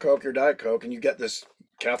put in your Coke, your Diet Coke, and you get this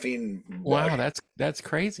caffeine Wow, buzz. that's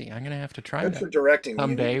crazy. I'm gonna have to try Good that for directing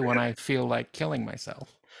when you need someday your when energy. I feel like killing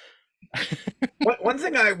myself. One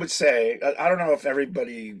thing I would say, I don't know if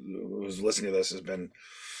everybody who's listening to this has been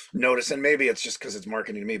noticing, maybe it's just because it's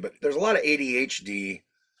marketing to me, but there's a lot of ADHD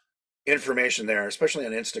information there, especially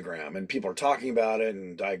on Instagram, and people are talking about it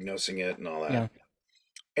and diagnosing it and all that. Yeah.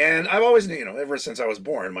 And I've always, ever since I was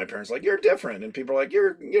born, my parents were like, you're different. And people are like,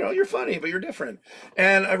 you're funny, but you're different.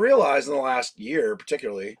 And I realized in the last year,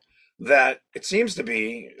 particularly, that it seems to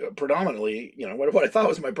be predominantly, what I thought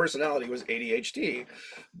was my personality was ADHD.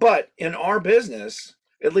 But in our business,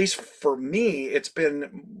 at least for me, it's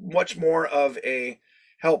been much more of a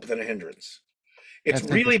help than a hindrance. It's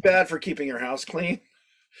That's really interesting. bad for keeping your house clean,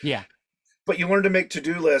 Yeah. but you learn to make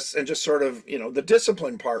to-do lists and just sort of, the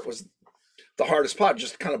discipline part was the hardest part.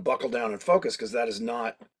 Just kind of buckle down and focus because that is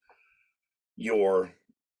not your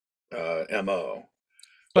MO.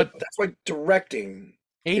 But But that's why directing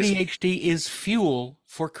is ADHD is fuel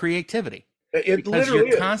for creativity it because you're literally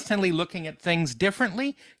is. constantly looking at things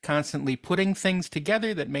differently, constantly putting things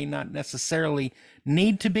together that may not necessarily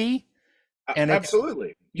need to be. And it's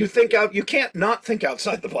Absolutely. You think out you can't not think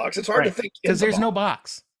outside the box. It's hard to right think in because the there's box. no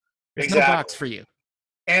box. There's no box Exactly. for you.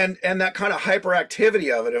 And that kind of hyperactivity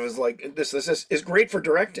of it, it was like this is great for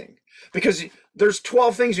directing because there's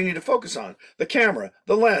 12 things you need to focus on: the camera,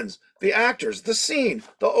 the lens, the actors, the scene,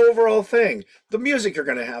 the overall thing, the music you're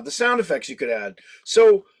going to have, the sound effects you could add.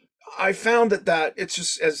 So I found that it's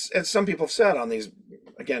just as some people have said on these,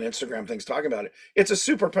 again, Instagram things talking about it, it's a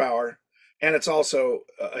superpower, and it's also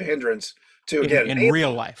a hindrance to, again, In real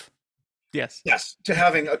mainly, life. Yes. yes, to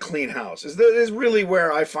having a clean house is really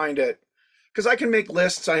where I find it, because I can make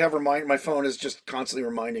lists. I have my phone is just constantly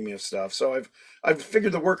reminding me of stuff. So I've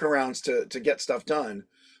figured the workarounds to get stuff done.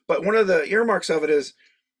 But one of the earmarks of it is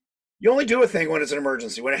you only do a thing when it's an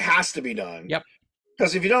emergency, when it has to be done. Yep.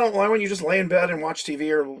 Because if you don't, why wouldn't you just lay in bed and watch TV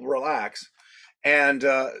or relax? And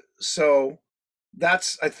so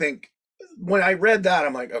that's, I think, when I read that,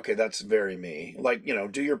 I'm like, okay, that's very me. Like,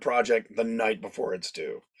 do your project the night before it's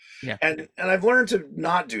due. Yeah. And I've learned to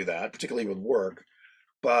not do that, particularly with work.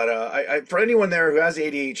 But for anyone there who has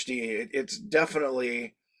ADHD, it's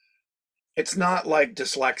definitely, it's not like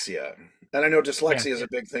dyslexia. And I know Yeah. dyslexia is a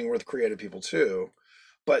big thing with creative people too.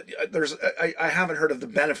 But I haven't heard of the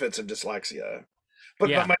benefits of dyslexia. But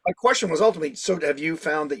Yeah. my question was ultimately, so have you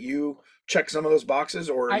found that you check some of those boxes,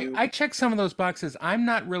 or are you I check some of those boxes. I'm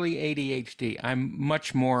not really ADHD. I'm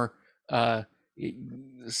much more uh,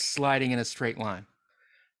 sliding in a straight line.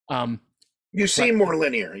 Um, you but seem more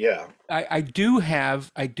linear? Yeah. I do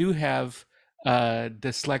have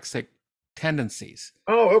dyslexic tendencies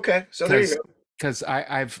Oh, okay. So there you because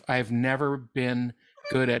go. I've never been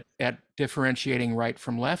good at differentiating right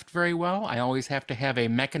from left very well. I always have to have a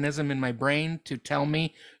mechanism in my brain to tell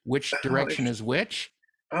me which Oh, direction is which,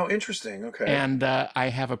 oh, interesting. Okay. and I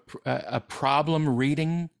have a problem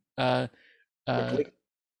reading uh, Quickly.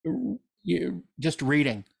 just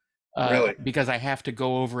reading Really? because I have to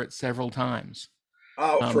go over it several times.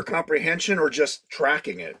 Oh, for Um, comprehension or just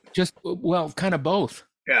tracking it? just well, kind of both,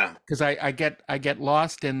 Yeah. because I get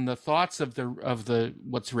lost in the thoughts of the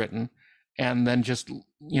what's written, and then just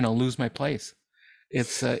lose my place.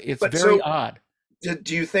 It's But very so, odd.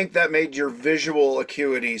 do you think that made your visual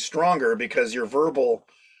acuity stronger because your verbal,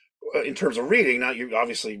 in terms of reading, not you,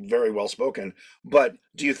 obviously very well spoken, but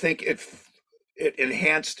do you think it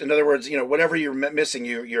enhanced? In other words, whatever you're missing,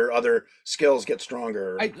 your other skills get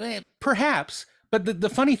stronger. Perhaps, but the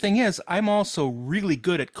funny thing is, I'm also really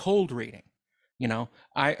good at cold reading. You know,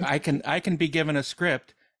 I can be given a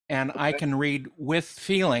script and I Okay. can read with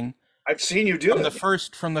feeling I've seen you do it.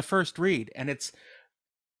 from the first read, and it's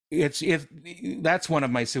that's one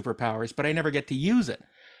of my superpowers, but I never get to use it.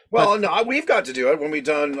 But Well, no, we've got to do it when we've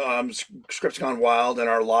done Scripts Gone Wild and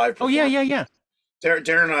our live oh yeah, performance. yeah, yeah,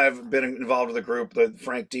 Darren and I have been involved with a group, the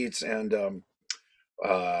Frank Dietz and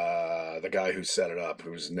the guy who set it up,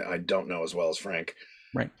 who's I don't know as well as Frank.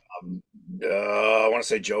 right. Um, I want to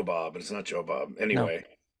say Joe Bob, but it's not Joe Bob. No, Anyway,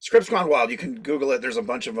 Scripts Gone Wild. You can Google it. There's a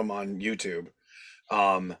bunch of them on YouTube.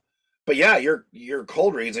 Um, but yeah, your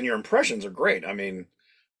cold reads and your impressions are great. I mean,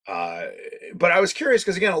 uh, but I was curious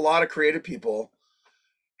because again, a lot of creative people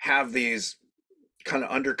have these kind of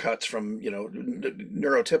undercuts from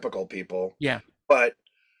neurotypical people. Yeah. But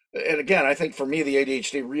and again, I think for me, the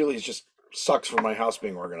ADHD really just sucks for my house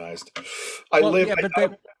being organized. I Well, live. yeah,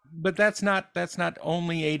 but that's not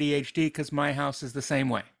only ADHD, because my house is the same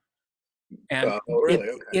way. And Oh, really?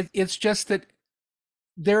 Okay. it's just that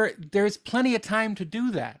there's plenty of time to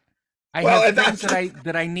do that. I Well, have and things that's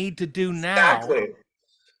that I need to do now exactly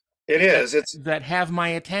it that is. that have my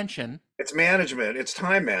attention. It's management. It's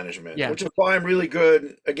time management, Yeah, which is why I'm really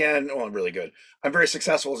good. Again, well, I'm really good. I'm very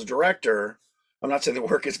successful as a director. I'm not saying the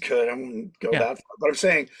work is good. I wouldn't go yeah, that far, but I'm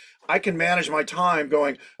saying I can manage my time.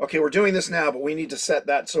 Going, okay, we're doing this now, but we need to set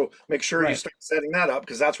that. So make sure you right. start setting that up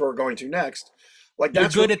because that's where we're going to next. Like You're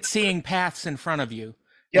that's really good at seeing paths in front of you and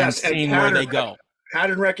yes, and seeing where they go.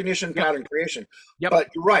 pattern recognition, Yep, pattern creation. yep. But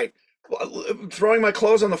you're right. Throwing my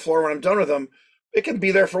clothes on the floor when I'm done with them, it can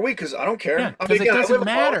be there for a week because I don't Yeah, care. I because mean, it again, I live doesn't alone.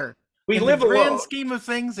 matter. We In the live alone. grand scheme of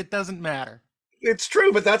things, it doesn't matter. It's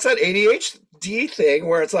true, but that's that ADHD thing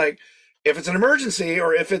where it's like if it's an emergency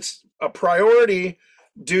or if it's a priority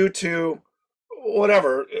due to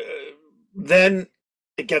whatever, then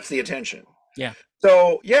it gets the attention. Yeah,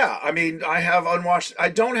 So yeah, I mean, I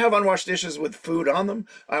don't have unwashed dishes with food on them.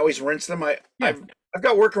 I always rinse them. yeah, I've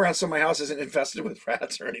got workarounds so my house isn't infested with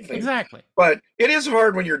rats or anything. exactly. But it is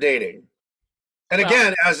hard when you're dating. And Well,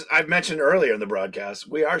 again, as I've mentioned earlier in the broadcast,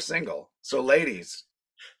 we are single. So ladies,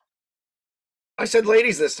 I said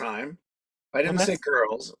ladies this time. I well, didn't say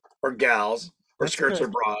girls or gals or that's skirts good.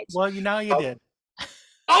 or broads. Well, now you Uh, did.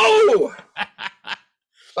 oh,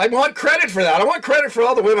 I want credit for that. I want credit for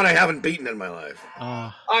all the women I haven't beaten in my life.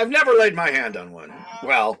 Uh, I've never laid my hand on one.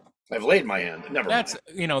 Well, I've laid my hand. Never that's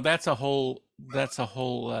mind. that's a whole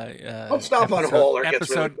Don't stop on episode hold or it gets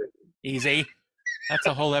really big. easy. That's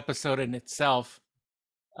a whole episode in itself.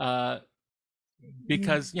 Uh,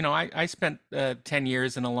 because I spent 10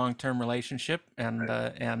 years in a long-term relationship,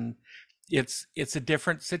 and it's a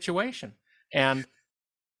different situation, and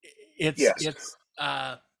it's Yes. it's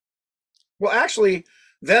uh Well, actually,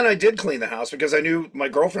 then I did clean the house because I knew my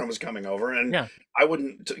girlfriend was coming over, and yeah, I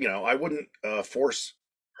wouldn't force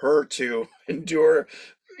her to endure,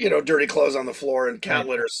 dirty clothes on the floor and cat right.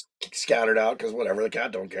 litter scattered out because whatever, the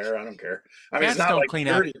cat don't care. I don't care. I mean, it's Cats not don't like clean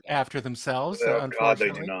dirty. after themselves, Oh God, they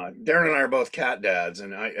do unfortunately. not. Darren and I are both cat dads,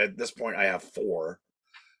 and at this point I have four.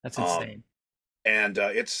 That's Um, insane. and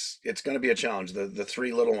it's going to be a challenge. The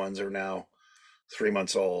three little ones are now 3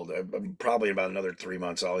 months old. Probably about another 3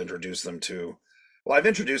 months, I'll introduce them to. Well, I've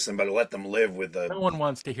introduced them, but I let them live with the. No one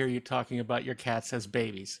wants to hear you talking about your cats as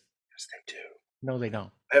babies. Yes, they do. No, they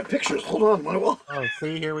don't. I have pictures. Hold on, my wall. Oh,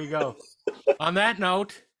 see, here we go. On that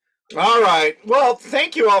note, All right. Well,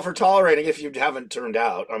 thank you all for tolerating. If you haven't turned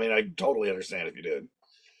out, I mean, I totally understand if you did.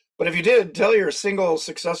 But if you did, tell your single,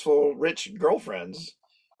 successful, rich girlfriends.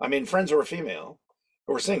 I mean, friends who are female,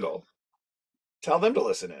 who are single. Tell them to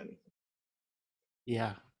listen in.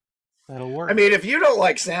 yeah, that'll I work. mean, if you don't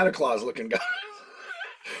like Santa Claus looking guys,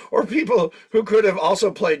 or people who could have also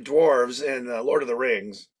played dwarves in Lord of the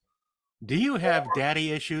Rings. Do you have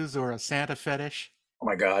daddy issues or a Santa fetish? Oh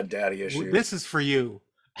my God, daddy This issues. is for you.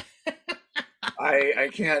 I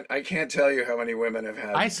can't tell you how many women have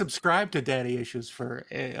I had. subscribed to daddy issues for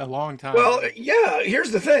a long time. Well, yeah.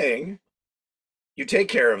 Here's the thing: you take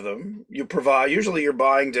care of them. You provide. Usually, you're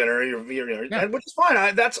buying dinner. Yeah, And which is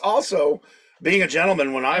fine. That's also being a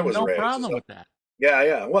gentleman when I I have was no raised. problem So with that. yeah,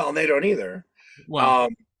 yeah. Well, and they don't either. Well,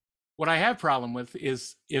 Um, what I have problem with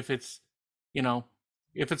is you know,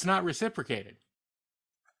 if it's not reciprocated.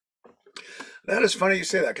 that is funny you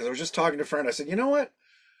say that because I was just talking to a friend. I said, you know what?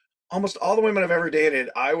 Almost all the women I've ever dated,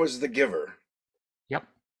 I was the giver. Yep.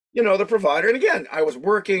 The provider. And again, I was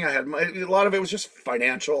working. A lot of it was just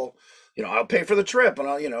financial. I'll pay for the trip, and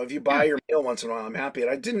if you buy Yeah. your meal once in a while, I'm happy.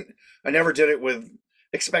 And I never did it with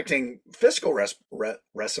expecting fiscal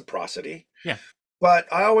reciprocity. Yeah. But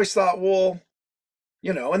I always thought, well,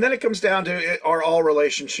 and then it comes down to are all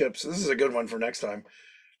relationships? This is a good one for next time.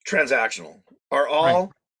 Transactional. Are Right.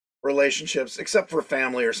 all relationships, except for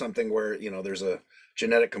family or something where there's a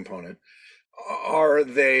genetic component, are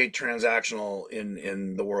they transactional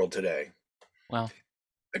in the world today? Well,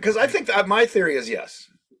 Because I think that my theory is yes.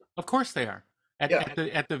 of course they are. At, Yeah.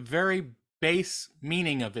 at the very base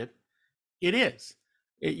meaning of it, it is.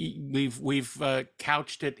 We've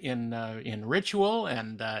couched it in ritual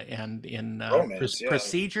and in Romance, yeah.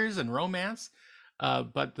 procedures and romance,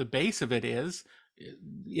 but the base of it is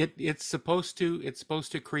it's supposed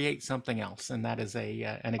to create something else, and that is an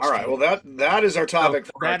All right. exchange. Well, that is our So topic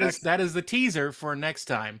for our next. that is the teaser for next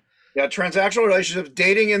time. Yeah, transactional relationships,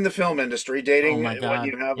 dating in the film industry, Oh dating my when God.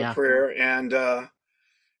 you have a Yeah. career, and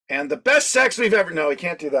the best sex we've ever. No, we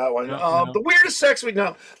can't do that one. No, no, The weirdest sex we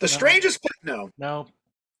know. The no, strangest. No, no.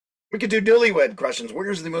 we could do newlywed questions.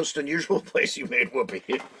 Where's the most unusual place you made whoopee?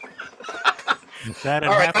 That'd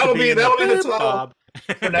All right, have to be in the that'll be the boob, title Bob.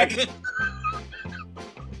 for next.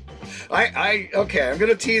 Okay. I'm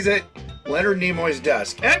gonna tease it. Leonard Nimoy's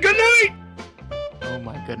desk. And good night. Oh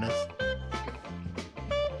my goodness.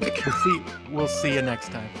 We'll see you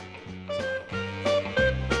next time.